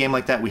ever play a game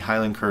like that, we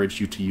highly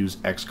encourage you to use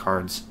X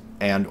cards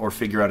or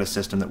figure out a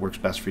system that works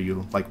best for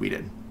you like we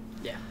did.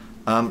 Yeah.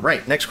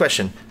 Right, next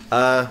question.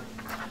 Time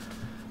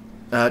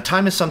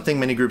is something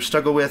many groups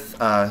struggle with.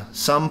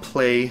 Some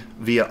play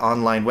via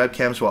online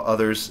webcams while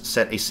others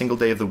set a single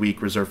day of the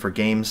week reserved for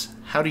games.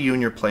 How do you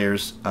and your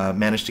players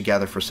manage to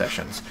gather for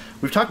sessions?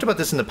 We've talked about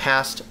this in the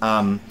past.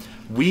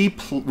 We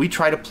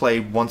try to play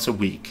once a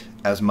week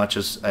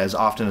as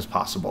often as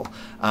possible.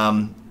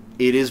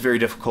 It is very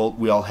difficult.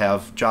 We all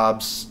have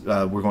jobs.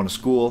 We're going to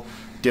school.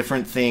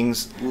 Different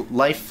things.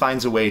 Life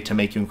finds a way to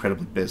make you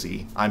incredibly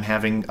busy. I'm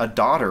having a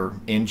daughter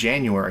in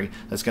January.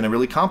 That's going to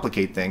really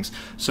complicate things.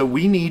 So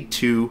we need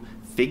to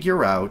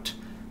figure out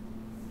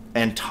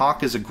and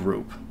talk as a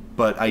group.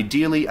 But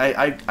ideally,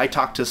 I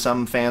talk to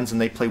some fans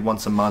and they play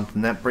once a month,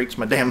 and that breaks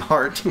my damn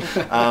heart.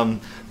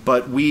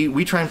 But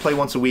we try and play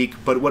once a week.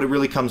 But what it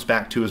really comes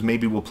back to is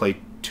maybe we'll play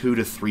 2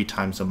 to 3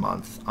 times a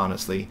month,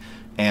 honestly.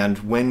 And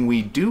when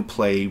we do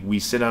play, we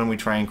sit down and we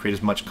try and create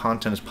as much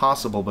content as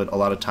possible, but a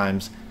lot of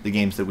times the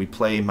games that we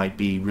play might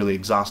be really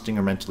exhausting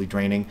or mentally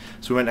draining,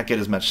 so we might not get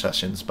as much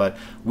sessions. But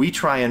we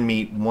try and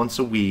meet once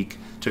a week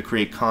to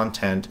create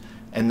content,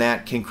 and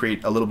that can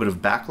create a little bit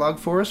of backlog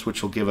for us,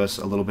 which will give us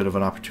a little bit of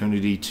an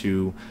opportunity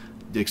to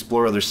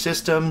explore other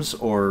systems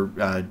or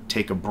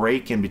take a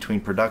break in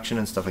between production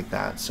and stuff like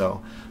that.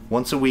 So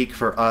once a week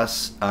for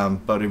us,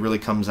 but it really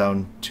comes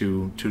down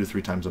to 2 to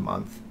 3 times a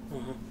month.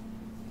 Mm-hmm.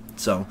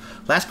 So,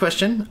 last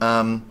question.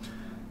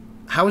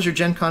 How was your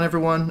Gen Con,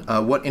 everyone?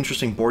 What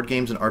interesting board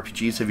games and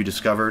RPGs have you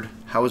discovered?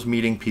 How was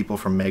meeting people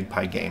from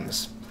Magpie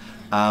Games?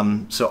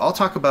 So I'll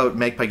talk about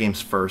Magpie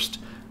Games first.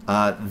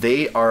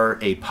 They are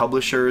a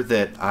publisher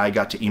that I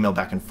got to email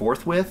back and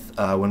forth with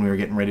when we were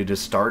getting ready to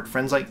start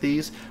Friends Like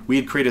These. We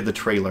had created the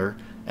trailer,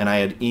 and I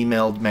had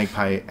emailed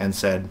Magpie and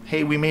said,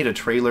 hey, we made a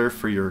trailer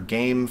for your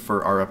game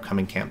for our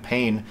upcoming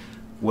campaign.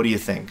 What do you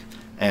think?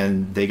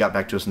 And they got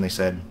back to us and they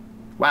said,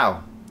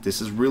 wow, this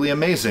is really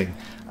amazing.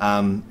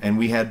 And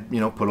we had,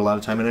 put a lot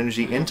of time and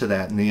energy into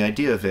that and the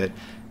idea of it.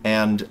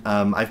 And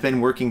I've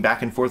been working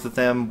back and forth with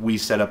them. We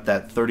set up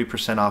that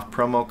 30% off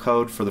promo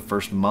code for the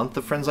first month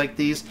of Friends Like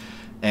These.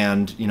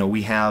 And,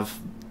 we have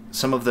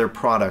some of their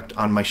product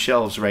on my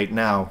shelves right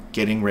now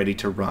getting ready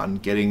to run,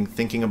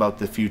 thinking about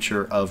the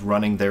future of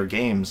running their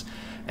games.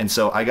 And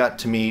so I got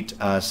to meet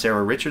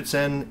Sarah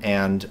Richardson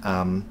and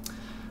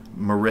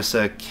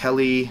Marissa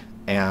Kelly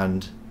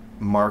and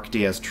Mark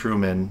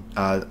Diaz-Truman,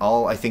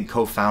 all, I think,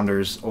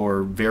 co-founders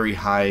or very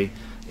high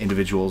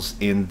individuals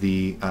in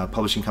the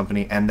publishing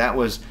company, and that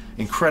was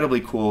incredibly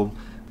cool.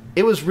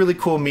 It was really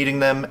cool meeting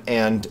them,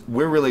 and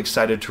we're really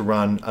excited to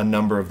run a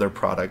number of their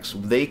products.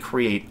 They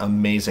create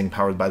amazing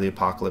Powered by the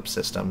Apocalypse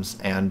systems,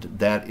 and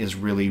that is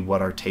really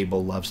what our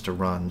table loves to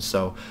run.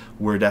 So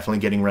we're definitely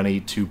getting ready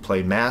to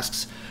play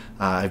Masks.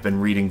 I've been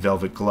reading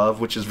Velvet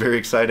Glove, which is very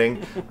exciting.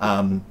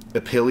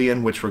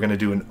 Epillion, which we're going to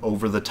do an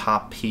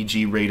over-the-top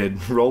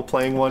PG-rated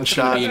role-playing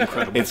one-shot.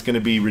 It's going to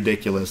be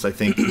ridiculous, I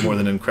think, more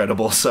than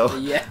incredible. So,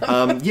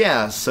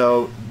 yeah.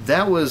 So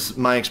that was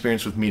my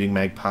experience with meeting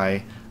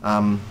Magpie.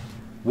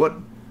 What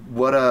you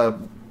want to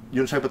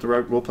talk about the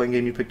role-playing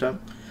game you picked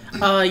up?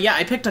 Yeah,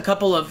 I picked a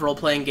couple of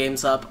role-playing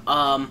games up.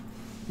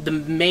 The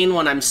main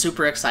one I'm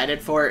super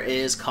excited for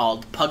is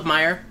called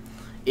Pugmire.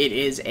 It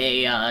is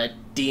a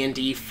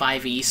D&D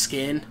 5e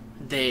skin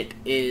that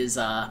is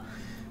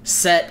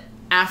set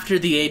after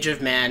the Age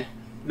of Man.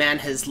 Man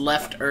has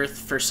left Earth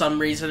for some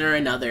reason or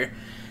another,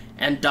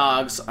 and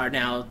dogs are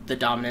now the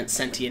dominant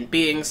sentient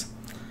beings.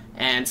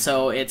 And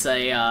so it's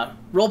a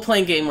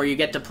role-playing game where you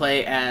get to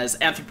play as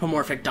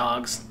anthropomorphic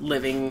dogs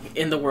living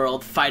in the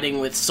world, fighting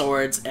with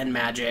swords and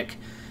magic.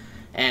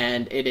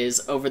 And it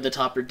is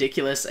over-the-top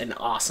ridiculous and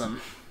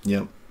awesome.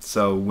 Yep.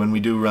 So when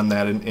we do run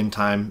that in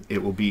time,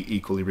 it will be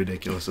equally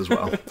ridiculous as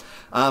well.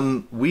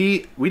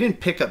 We didn't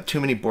pick up too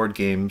many board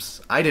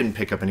games. I didn't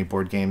pick up any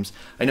board games.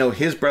 I know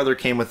his brother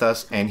came with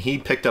us, and he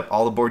picked up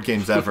all the board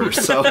games ever.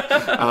 So,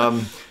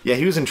 yeah,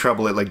 he was in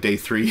trouble at like day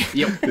 3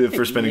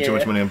 for spending too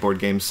much money on board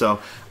games. So,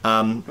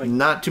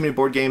 not too many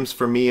board games.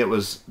 For me, it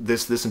was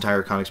this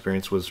entire con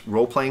experience was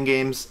role-playing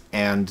games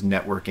and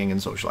networking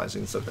and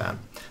socializing and stuff like that.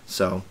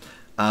 So,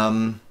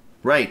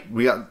 right,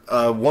 we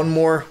got one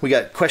more. We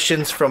got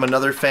questions from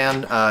another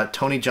fan,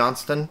 Tony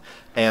Johnston,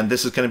 and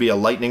this is going to be a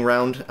lightning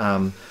round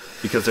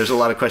because there's a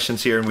lot of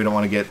questions here and we don't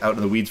want to get out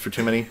in the weeds for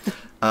too many.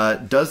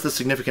 Does the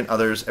significant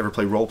others ever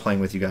play role-playing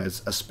with you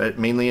guys,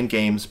 mainly in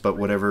games, but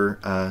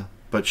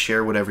but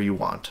share whatever you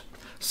want?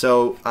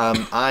 So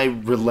I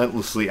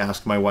relentlessly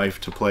ask my wife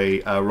to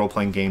play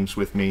role-playing games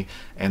with me,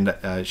 and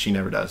she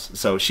never does.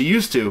 So she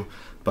used to,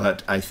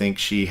 but I think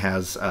she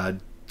has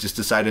just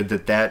decided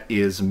that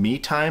is me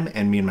time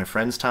and me and my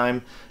friends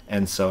time,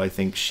 and so I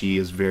think she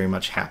is very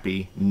much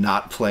happy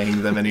not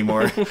playing them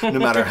anymore, no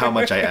matter how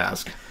much I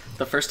ask.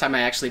 The first time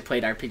I actually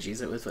played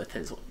RPGs, it was with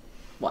his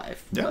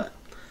wife. Yeah. But...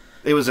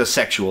 It was a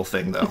sexual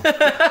thing, though.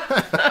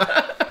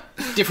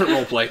 Different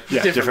roleplay.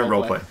 Yeah, different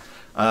roleplay.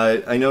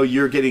 I know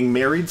you're getting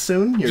married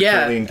soon. You're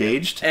currently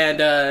engaged. And,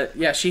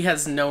 yeah, she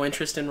has no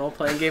interest in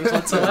role-playing games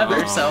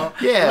whatsoever, so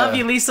yeah. Love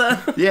you,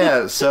 Lisa.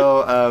 Yeah,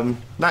 so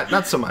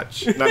not so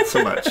much. Not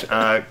so much.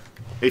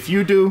 If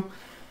you do,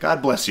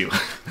 God bless you.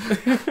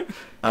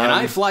 And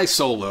I fly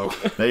solo.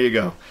 There you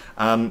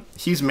go.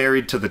 He's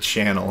married to the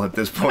channel at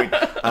this point.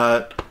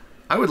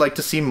 I would like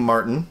to see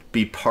Martin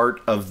be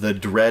part of the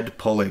dread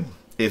pulling.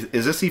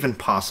 Is this even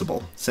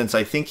possible? Since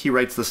I think he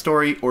writes the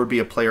story or be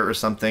a player or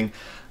something,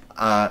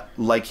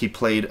 like he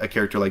played a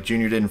character like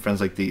Junior did in Friends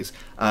Like These.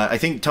 I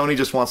think Tony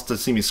just wants to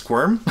see me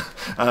squirm.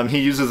 He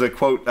uses a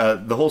quote.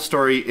 The whole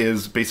story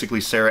is basically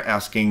Sarah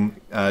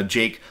asking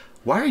Jake,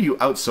 "Why are you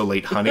out so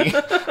late, honey?"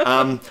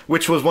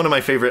 Which was one of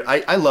my favorite.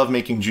 I love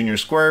making Junior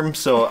squirm,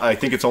 so I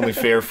think it's only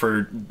fair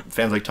for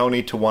fans like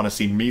Tony to want to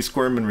see me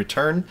squirm in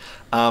return.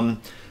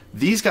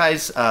 These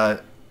guys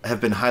have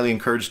been highly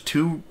encouraged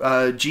to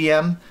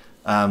GM.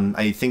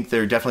 I think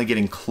they're definitely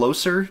getting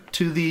closer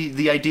to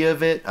the idea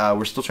of it.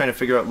 We're still trying to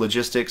figure out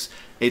logistics.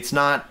 It's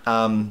not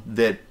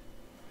that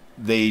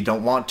they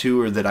don't want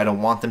to or that I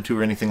don't want them to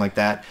or anything like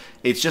that.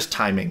 It's just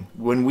timing.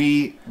 When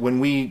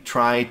we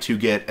try to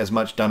get as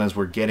much done as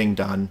we're getting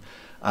done,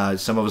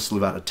 some of us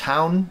live out of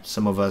town.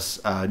 Some of us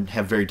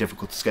have very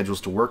difficult schedules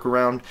to work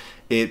around.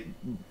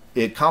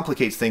 It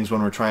complicates things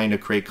when we're trying to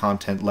create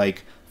content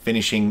like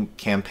finishing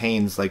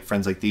campaigns like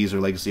Friends Like These or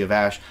Legacy of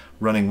Ash,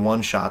 running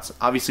one-shots.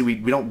 Obviously,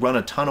 we don't run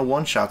a ton of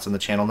one-shots on the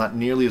channel, not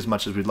nearly as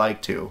much as we'd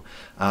like to.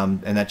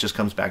 And that just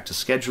comes back to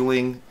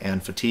scheduling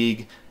and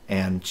fatigue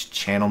and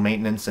channel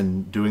maintenance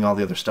and doing all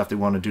the other stuff they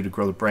want to do to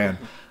grow the brand.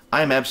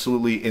 I'm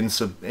absolutely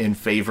in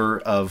favor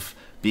of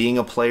being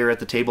a player at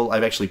the table.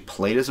 I've actually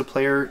played as a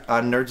player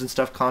on Nerds and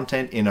Stuff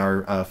content in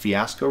our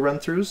Fiasco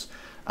run-throughs.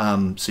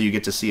 So you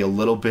get to see a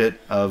little bit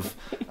of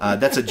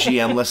that's a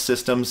GM-less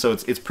system, so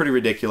it's pretty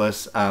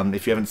ridiculous.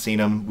 If you haven't seen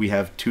them, we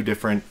have 2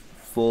 different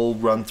full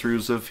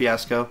run-throughs of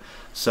Fiasco.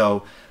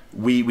 So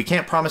we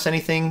can't promise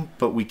anything,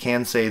 but we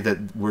can say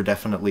that we're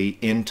definitely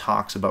in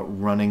talks about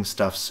running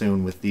stuff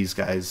soon with these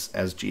guys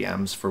as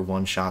GMs for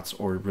one-shots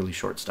or really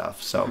short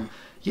stuff. So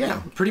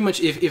yeah, pretty much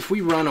if we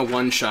run a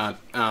one-shot,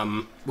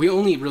 we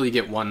only really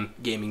get one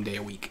gaming day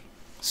a week.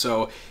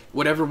 So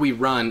whatever we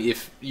run,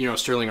 if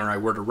Sterling or I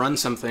were to run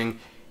something,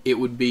 it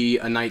would be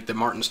a night that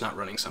Martin's not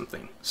running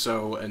something.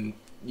 So, and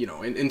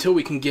until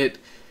we can get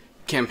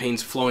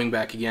campaigns flowing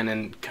back again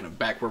and kind of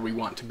back where we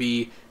want to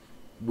be,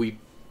 we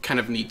kind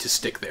of need to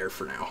stick there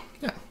for now.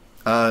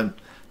 Yeah.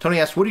 Tony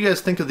asked, what do you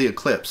guys think of the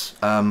eclipse?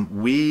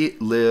 We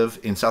live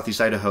in southeast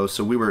Idaho,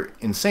 so we were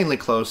insanely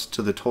close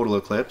to the total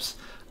eclipse.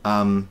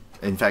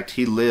 In fact,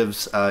 he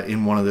lives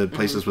in one of the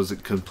places was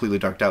completely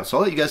darked out. So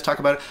I'll let you guys talk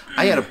about it.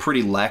 I had a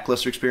pretty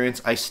lackluster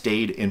experience. I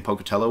stayed in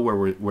Pocatello,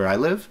 where I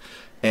live,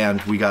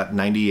 and we got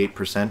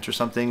 98% or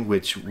something,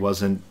 which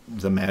wasn't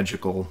the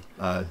magical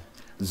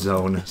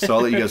zone. So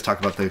I'll let you guys talk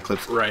about the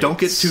eclipse. Right. Don't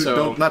get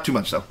not too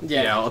much though.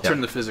 Yeah, I'll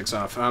turn the physics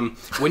off.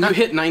 When you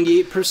hit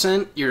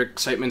 98%, your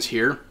excitement's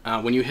here.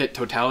 When you hit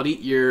totality,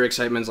 your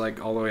excitement's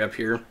like all the way up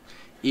here.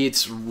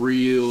 It's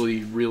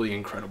really, really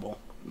incredible.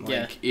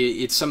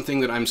 It's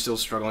something that I'm still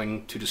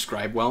struggling to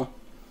describe well,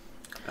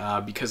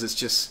 because it's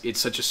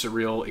such a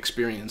surreal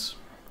experience.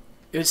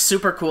 It was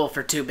super cool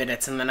for 2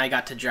 minutes, and then I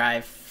got to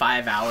drive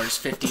 5 hours,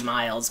 50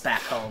 miles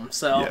back home.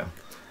 So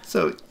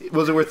So,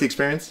 was it worth the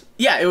experience?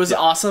 Yeah, it was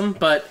awesome,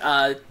 but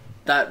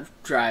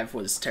that drive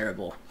was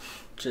terrible.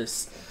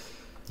 Just...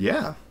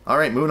 Yeah. All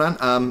right, moving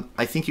on.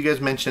 I think you guys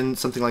mentioned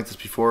something like this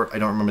before. I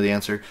don't remember the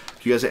answer.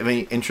 Do you guys have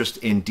any interest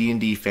in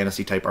D&D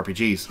fantasy-type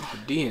RPGs? Oh,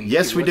 D&D?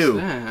 Yes, we do.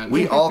 That?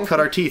 We all cut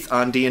our teeth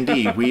on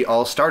D&D. We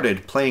all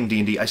started playing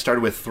D&D. I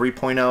started with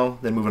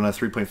 3.0, then moved on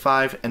to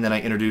 3.5, and then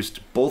I introduced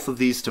both of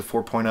these to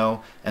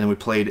 4.0, and then we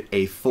played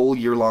a full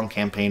year-long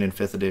campaign in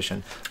 5th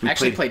edition. I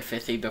actually played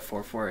 5th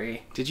before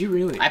 4E. Did you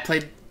really? I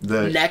played...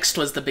 Next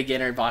was the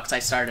beginner box I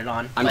started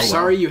on. I'm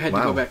sorry you had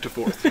to go back to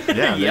 4th.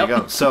 Yeah, there you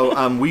go.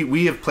 So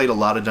we have played a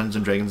lot of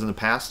Dungeons & Dragons in the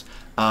past.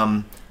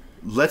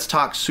 Let's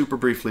talk super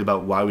briefly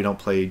about why we don't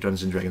play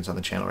Dungeons & Dragons on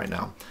the channel right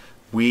now.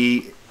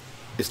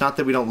 It's not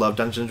that we don't love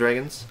Dungeons &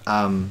 Dragons.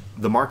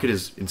 The market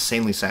is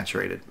insanely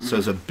saturated. So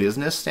as a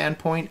business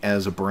standpoint,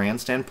 as a brand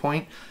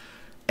standpoint,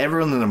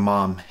 everyone and their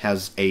mom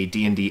has a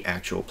D&D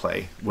actual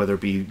play, whether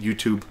it be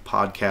YouTube,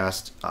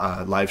 podcast,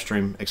 live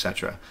stream,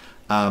 etc.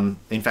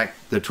 In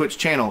fact, the Twitch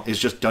channel is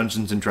just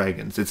Dungeons &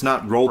 Dragons. It's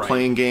not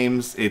role-playing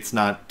games. It's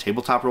not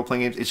tabletop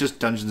role-playing games. It's just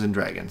Dungeons &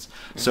 Dragons.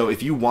 So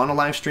if you want to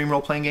live stream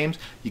role-playing games,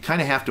 you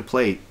kind of have to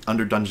play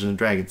under Dungeons &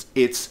 Dragons.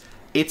 It's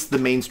the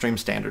mainstream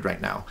standard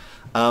right now.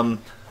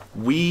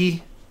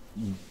 We,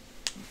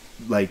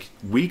 like,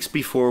 weeks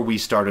before we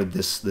started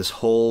this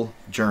whole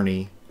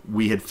journey,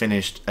 we had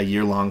finished a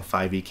year-long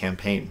 5e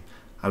campaign.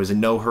 I was in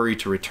no hurry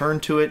to return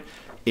to it.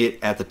 It,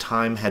 at the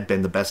time, had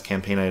been the best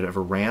campaign I had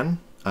ever ran,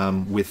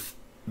 with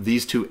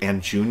these two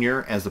and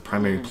Junior as the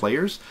primary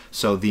players.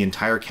 So the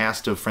entire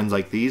cast of Friends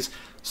Like These.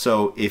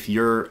 So if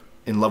you're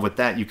in love with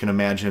that, you can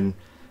imagine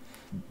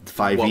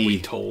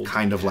 5e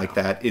kind of like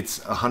that. It's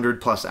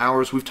 100+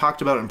 hours. We've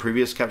talked about it in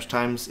previous capture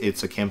times.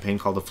 It's a campaign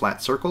called The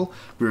Flat Circle.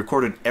 We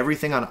recorded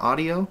everything on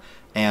audio,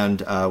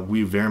 and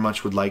we very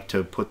much would like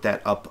to put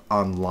that up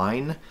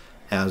online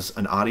as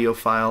an audio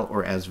file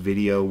or as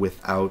video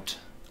without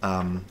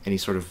any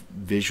sort of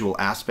visual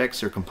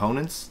aspects or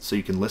components, so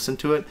you can listen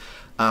to it.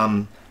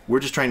 We're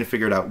just trying to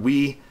figure it out.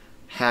 We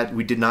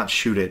did not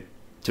shoot it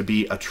to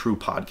be a true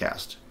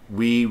podcast.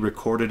 We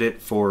recorded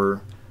it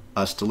for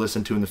us to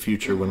listen to in the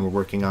future when we're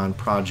working on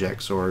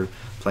projects or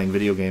playing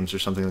video games or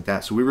something like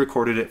that. So we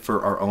recorded it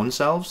for our own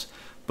selves,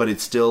 but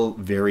it's still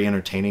very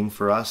entertaining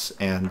for us.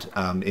 And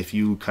if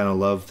you kind of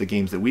love the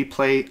games that we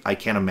play, I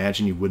can't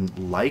imagine you wouldn't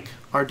like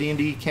our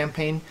D&D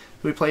campaign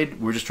that we played.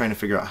 We're just trying to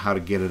figure out how to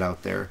get it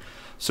out there.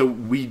 So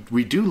we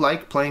do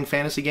like playing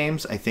fantasy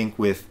games. I think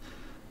with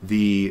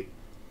the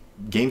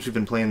games we've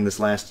been playing this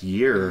last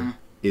year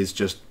is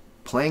just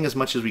playing as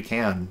much as we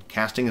can,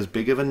 casting as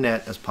big of a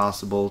net as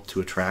possible to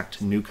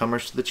attract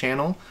newcomers to the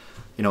channel.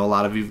 You know, a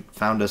lot of you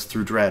found us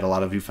through Dread, a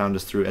lot of you found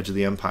us through Edge of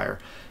the Empire.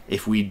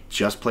 If we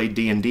just played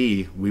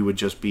D&D, we would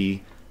just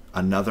be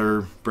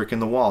another brick in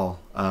the wall.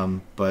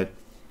 But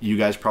you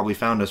guys probably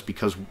found us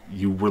because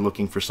you were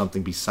looking for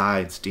something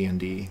besides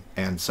D&D.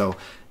 And so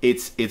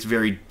it's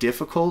very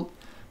difficult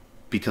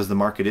because the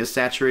market is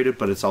saturated,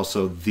 but it's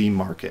also the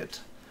market.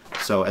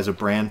 So as a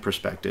brand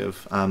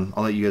perspective, I'll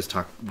let you guys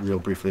talk real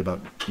briefly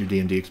about your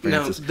D&D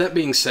experiences. Now, that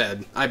being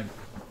said, I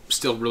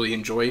still really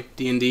enjoy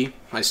D&D.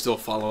 I still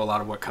follow a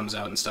lot of what comes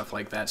out and stuff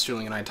like that.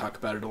 Sterling and I talk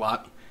about it a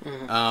lot.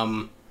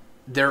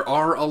 There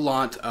are a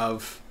lot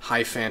of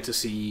high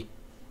fantasy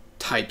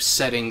type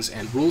settings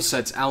and rule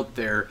sets out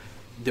there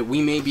that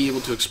we may be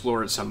able to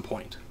explore at some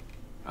point.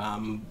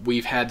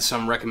 We've had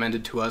some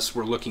recommended to us.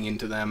 We're looking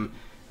into them.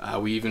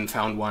 We even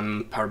found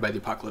one powered by the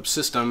Apocalypse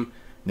system.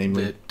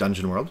 Namely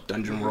Dungeon World?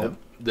 Dungeon World,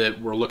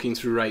 that we're looking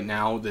through right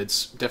now.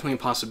 That's definitely a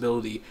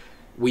possibility.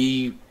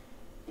 We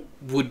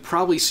would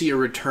probably see a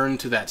return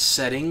to that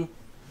setting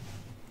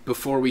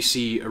before we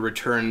see a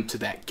return to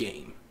that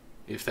game,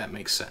 if that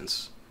makes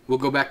sense. We'll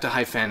go back to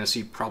high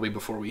fantasy probably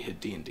before we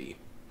hit D&D.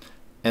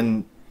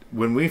 And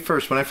when I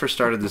first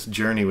started this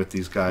journey with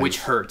these guys... Which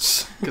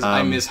hurts, because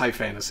I miss high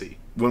fantasy.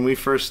 When we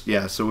first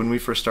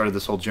started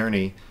this whole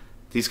journey,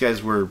 these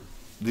guys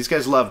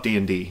love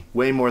D&D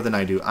way more than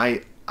I do.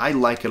 I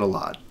like it a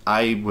lot.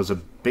 I was a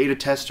beta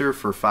tester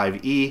for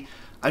 5e.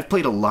 I've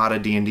played a lot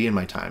of D&D in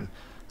my time.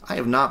 I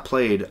have not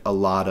played a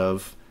lot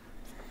of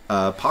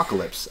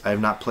Apocalypse. I have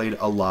not played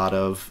a lot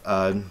of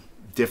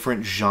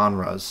different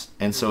genres.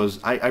 And so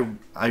I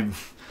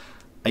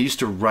used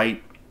to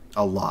write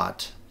a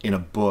lot in a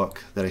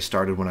book that I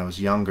started when I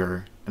was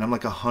younger, and I'm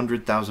like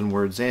 100,000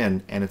 words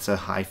in, and it's a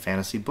high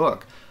fantasy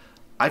book.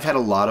 I've had a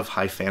lot of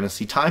high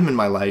fantasy time in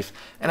my life,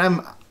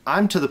 and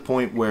I'm to the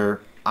point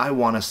where I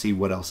want to see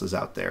what else is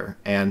out there.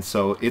 And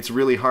so it's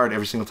really hard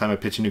every single time I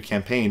pitch a new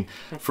campaign.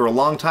 For a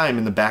long time,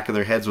 in the back of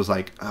their heads was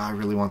like, oh, I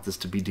really want this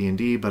to be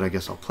D&D, but I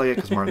guess I'll play it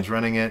because Martin's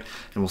running it,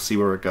 and we'll see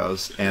where it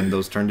goes. And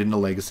those turned into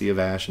Legacy of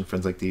Ash and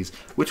Friends Like These,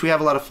 which we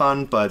have a lot of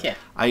fun, but yeah.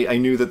 I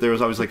knew that there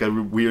was always like a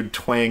weird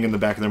twang in the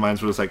back of their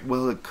minds where it was like,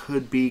 well, it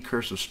could be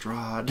Curse of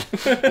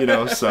Strahd, you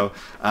know? So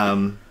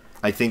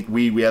I think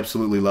we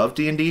absolutely love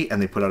D&D,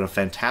 and they put out a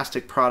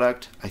fantastic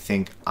product. I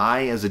think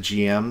I, as a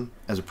GM,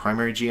 as a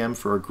primary GM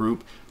for a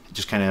group,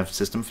 just kind of have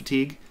system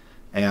fatigue,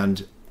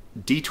 and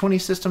D20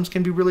 systems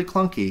can be really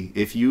clunky.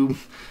 If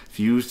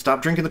you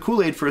stop drinking the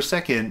Kool-Aid for a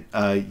second,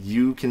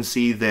 you can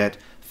see that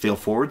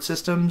fail-forward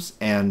systems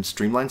and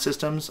streamline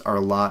systems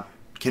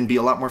can be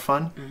a lot more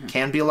fun.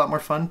 Can be a lot more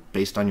fun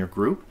based on your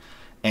group.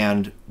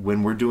 And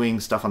when we're doing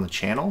stuff on the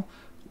channel,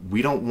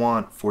 we don't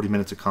want 40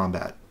 minutes of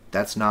combat.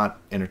 That's not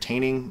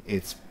entertaining.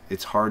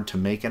 It's hard to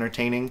make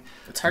entertaining.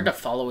 It's hard to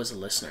follow as a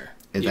listener.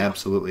 It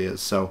absolutely is.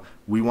 So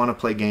we want to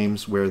play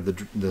games where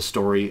the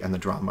story and the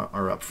drama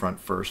are up front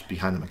first,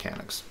 behind the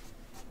mechanics.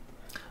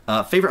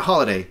 Favorite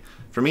holiday?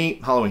 For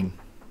me, Halloween.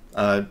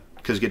 Because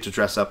you get to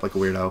dress up like a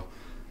weirdo,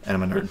 and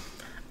I'm a nerd.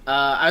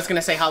 I was going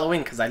to say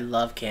Halloween because I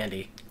love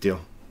candy.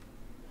 Deal.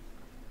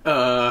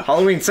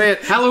 Halloween, say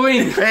it.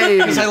 Halloween. Hey.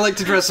 Because I like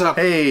to dress up.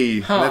 Hey.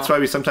 That's why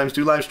we sometimes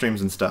do live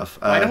streams and stuff.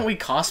 Why don't we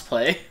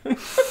cosplay?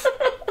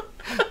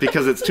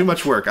 Because it's too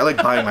much work. I like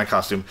buying my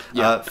costume.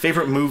 Yeah.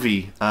 Favorite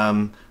movie?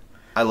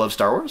 I love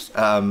Star Wars.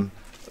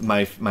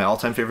 My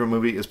all-time favorite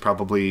movie is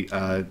probably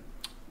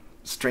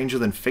Stranger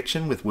Than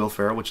Fiction with Will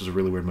Ferrell, which is a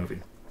really weird movie.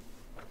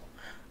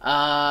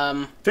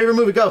 Favorite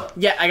movie, go.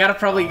 Yeah, I gotta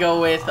probably go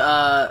with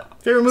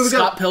favorite movie,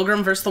 Scott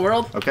Pilgrim vs. the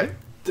World. Okay.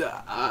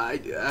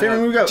 Favorite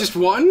movie, go. Just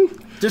one?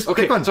 Just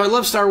okay. Pick one. So I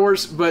love Star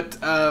Wars, but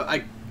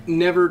I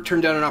never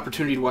turned down an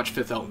opportunity to watch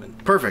Fifth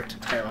Element. Perfect.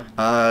 Fair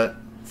one.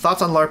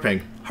 Thoughts on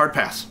LARPing? Hard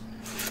pass.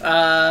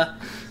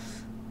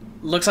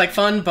 Looks like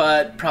fun,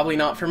 but probably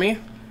not for me.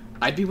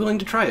 I'd be willing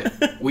to try it.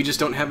 We just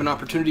don't have an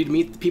opportunity to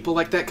meet people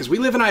like that because we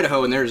live in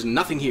Idaho and there's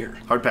nothing here.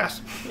 Hard pass.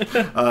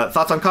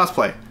 Thoughts on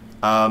cosplay?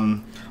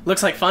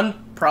 Looks like fun,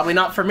 probably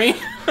not for me.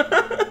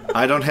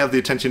 I don't have the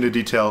attention to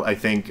detail, I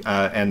think,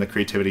 and the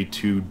creativity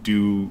to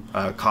do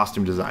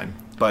costume design,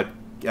 but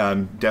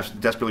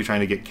desperately trying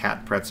to get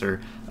Kat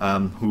Pretzer,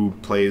 who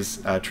plays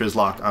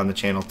Trizlock on the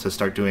channel, to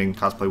start doing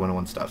Cosplay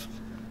 101 stuff.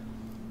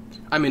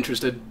 I'm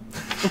interested.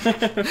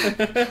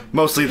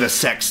 Mostly the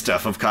sex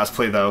stuff of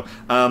cosplay, though.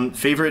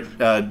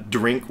 Favorite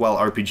drink while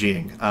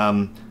RPGing?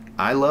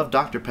 I love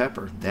Dr.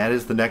 Pepper. That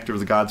is the nectar of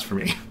the gods for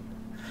me.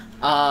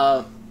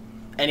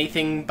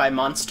 Anything by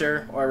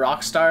Monster or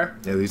Rockstar.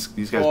 Yeah, these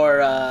guys.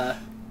 Or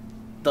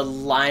the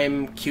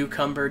lime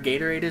cucumber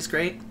Gatorade is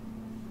great.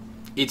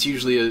 It's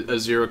usually a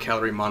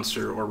 0-calorie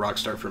Monster or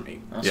Rockstar for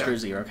me. I'll screw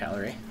 0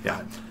 calorie.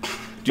 Yeah.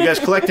 Do you guys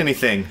collect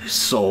anything?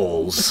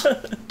 Souls.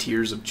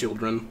 Tears of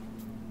children.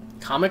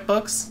 Comic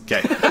books?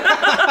 Okay.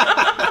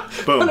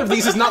 Boom. One of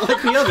these is not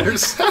like the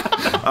others.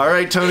 All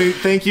right, Tony,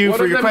 thank you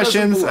for your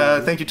questions.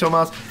 belong? Thank you,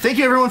 Tomas. Thank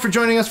you, everyone, for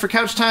joining us for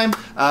Couch Time.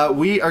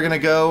 We are going to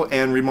go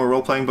and read more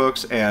role-playing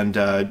books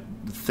and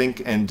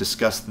think and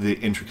discuss the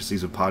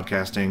intricacies of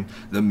podcasting,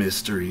 the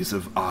mysteries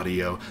of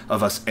audio,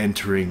 of us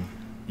entering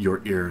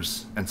your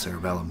ears and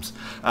cerebellums.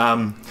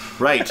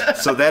 Right,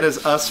 so that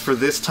is us for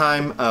this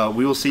time.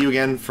 We will see you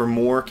again for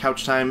more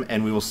Couch Time,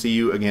 and we will see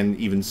you again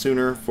even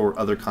sooner for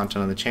other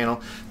content on the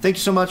channel. Thank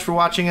you so much for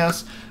watching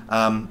us.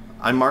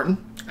 I'm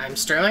Martin. I'm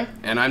Sterling.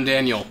 And I'm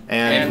Daniel.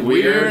 And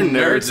we're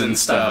nerds and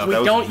stuff. We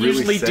don't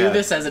usually do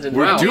this as an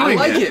We're doing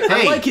I like it.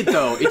 Hey. I like it,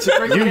 though. It's a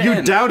great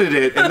You doubted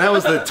it, and that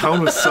was the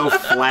tone was so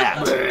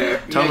flat.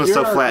 Tone was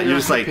so flat. You're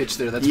just like, pitch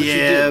there. That's what you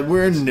yeah, did.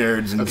 we're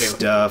nerds and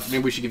stuff.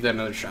 Maybe we should give that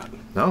another shot.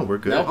 No, we're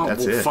good. No.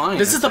 That's well, it. Fine.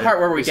 This is the part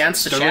where we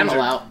dance the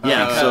channel out.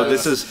 Yeah, so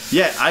this is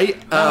It's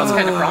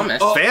kind of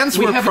promised. fans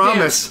we were have a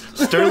promised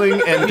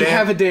Sterling and We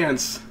have a Dan.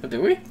 dance.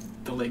 Do we?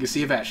 The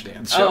Legacy of Ash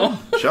dance. Show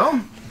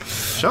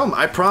them.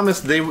 I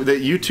promised that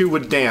you two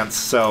would dance.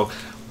 So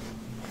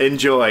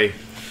enjoy.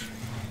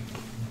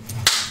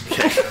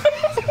 Okay.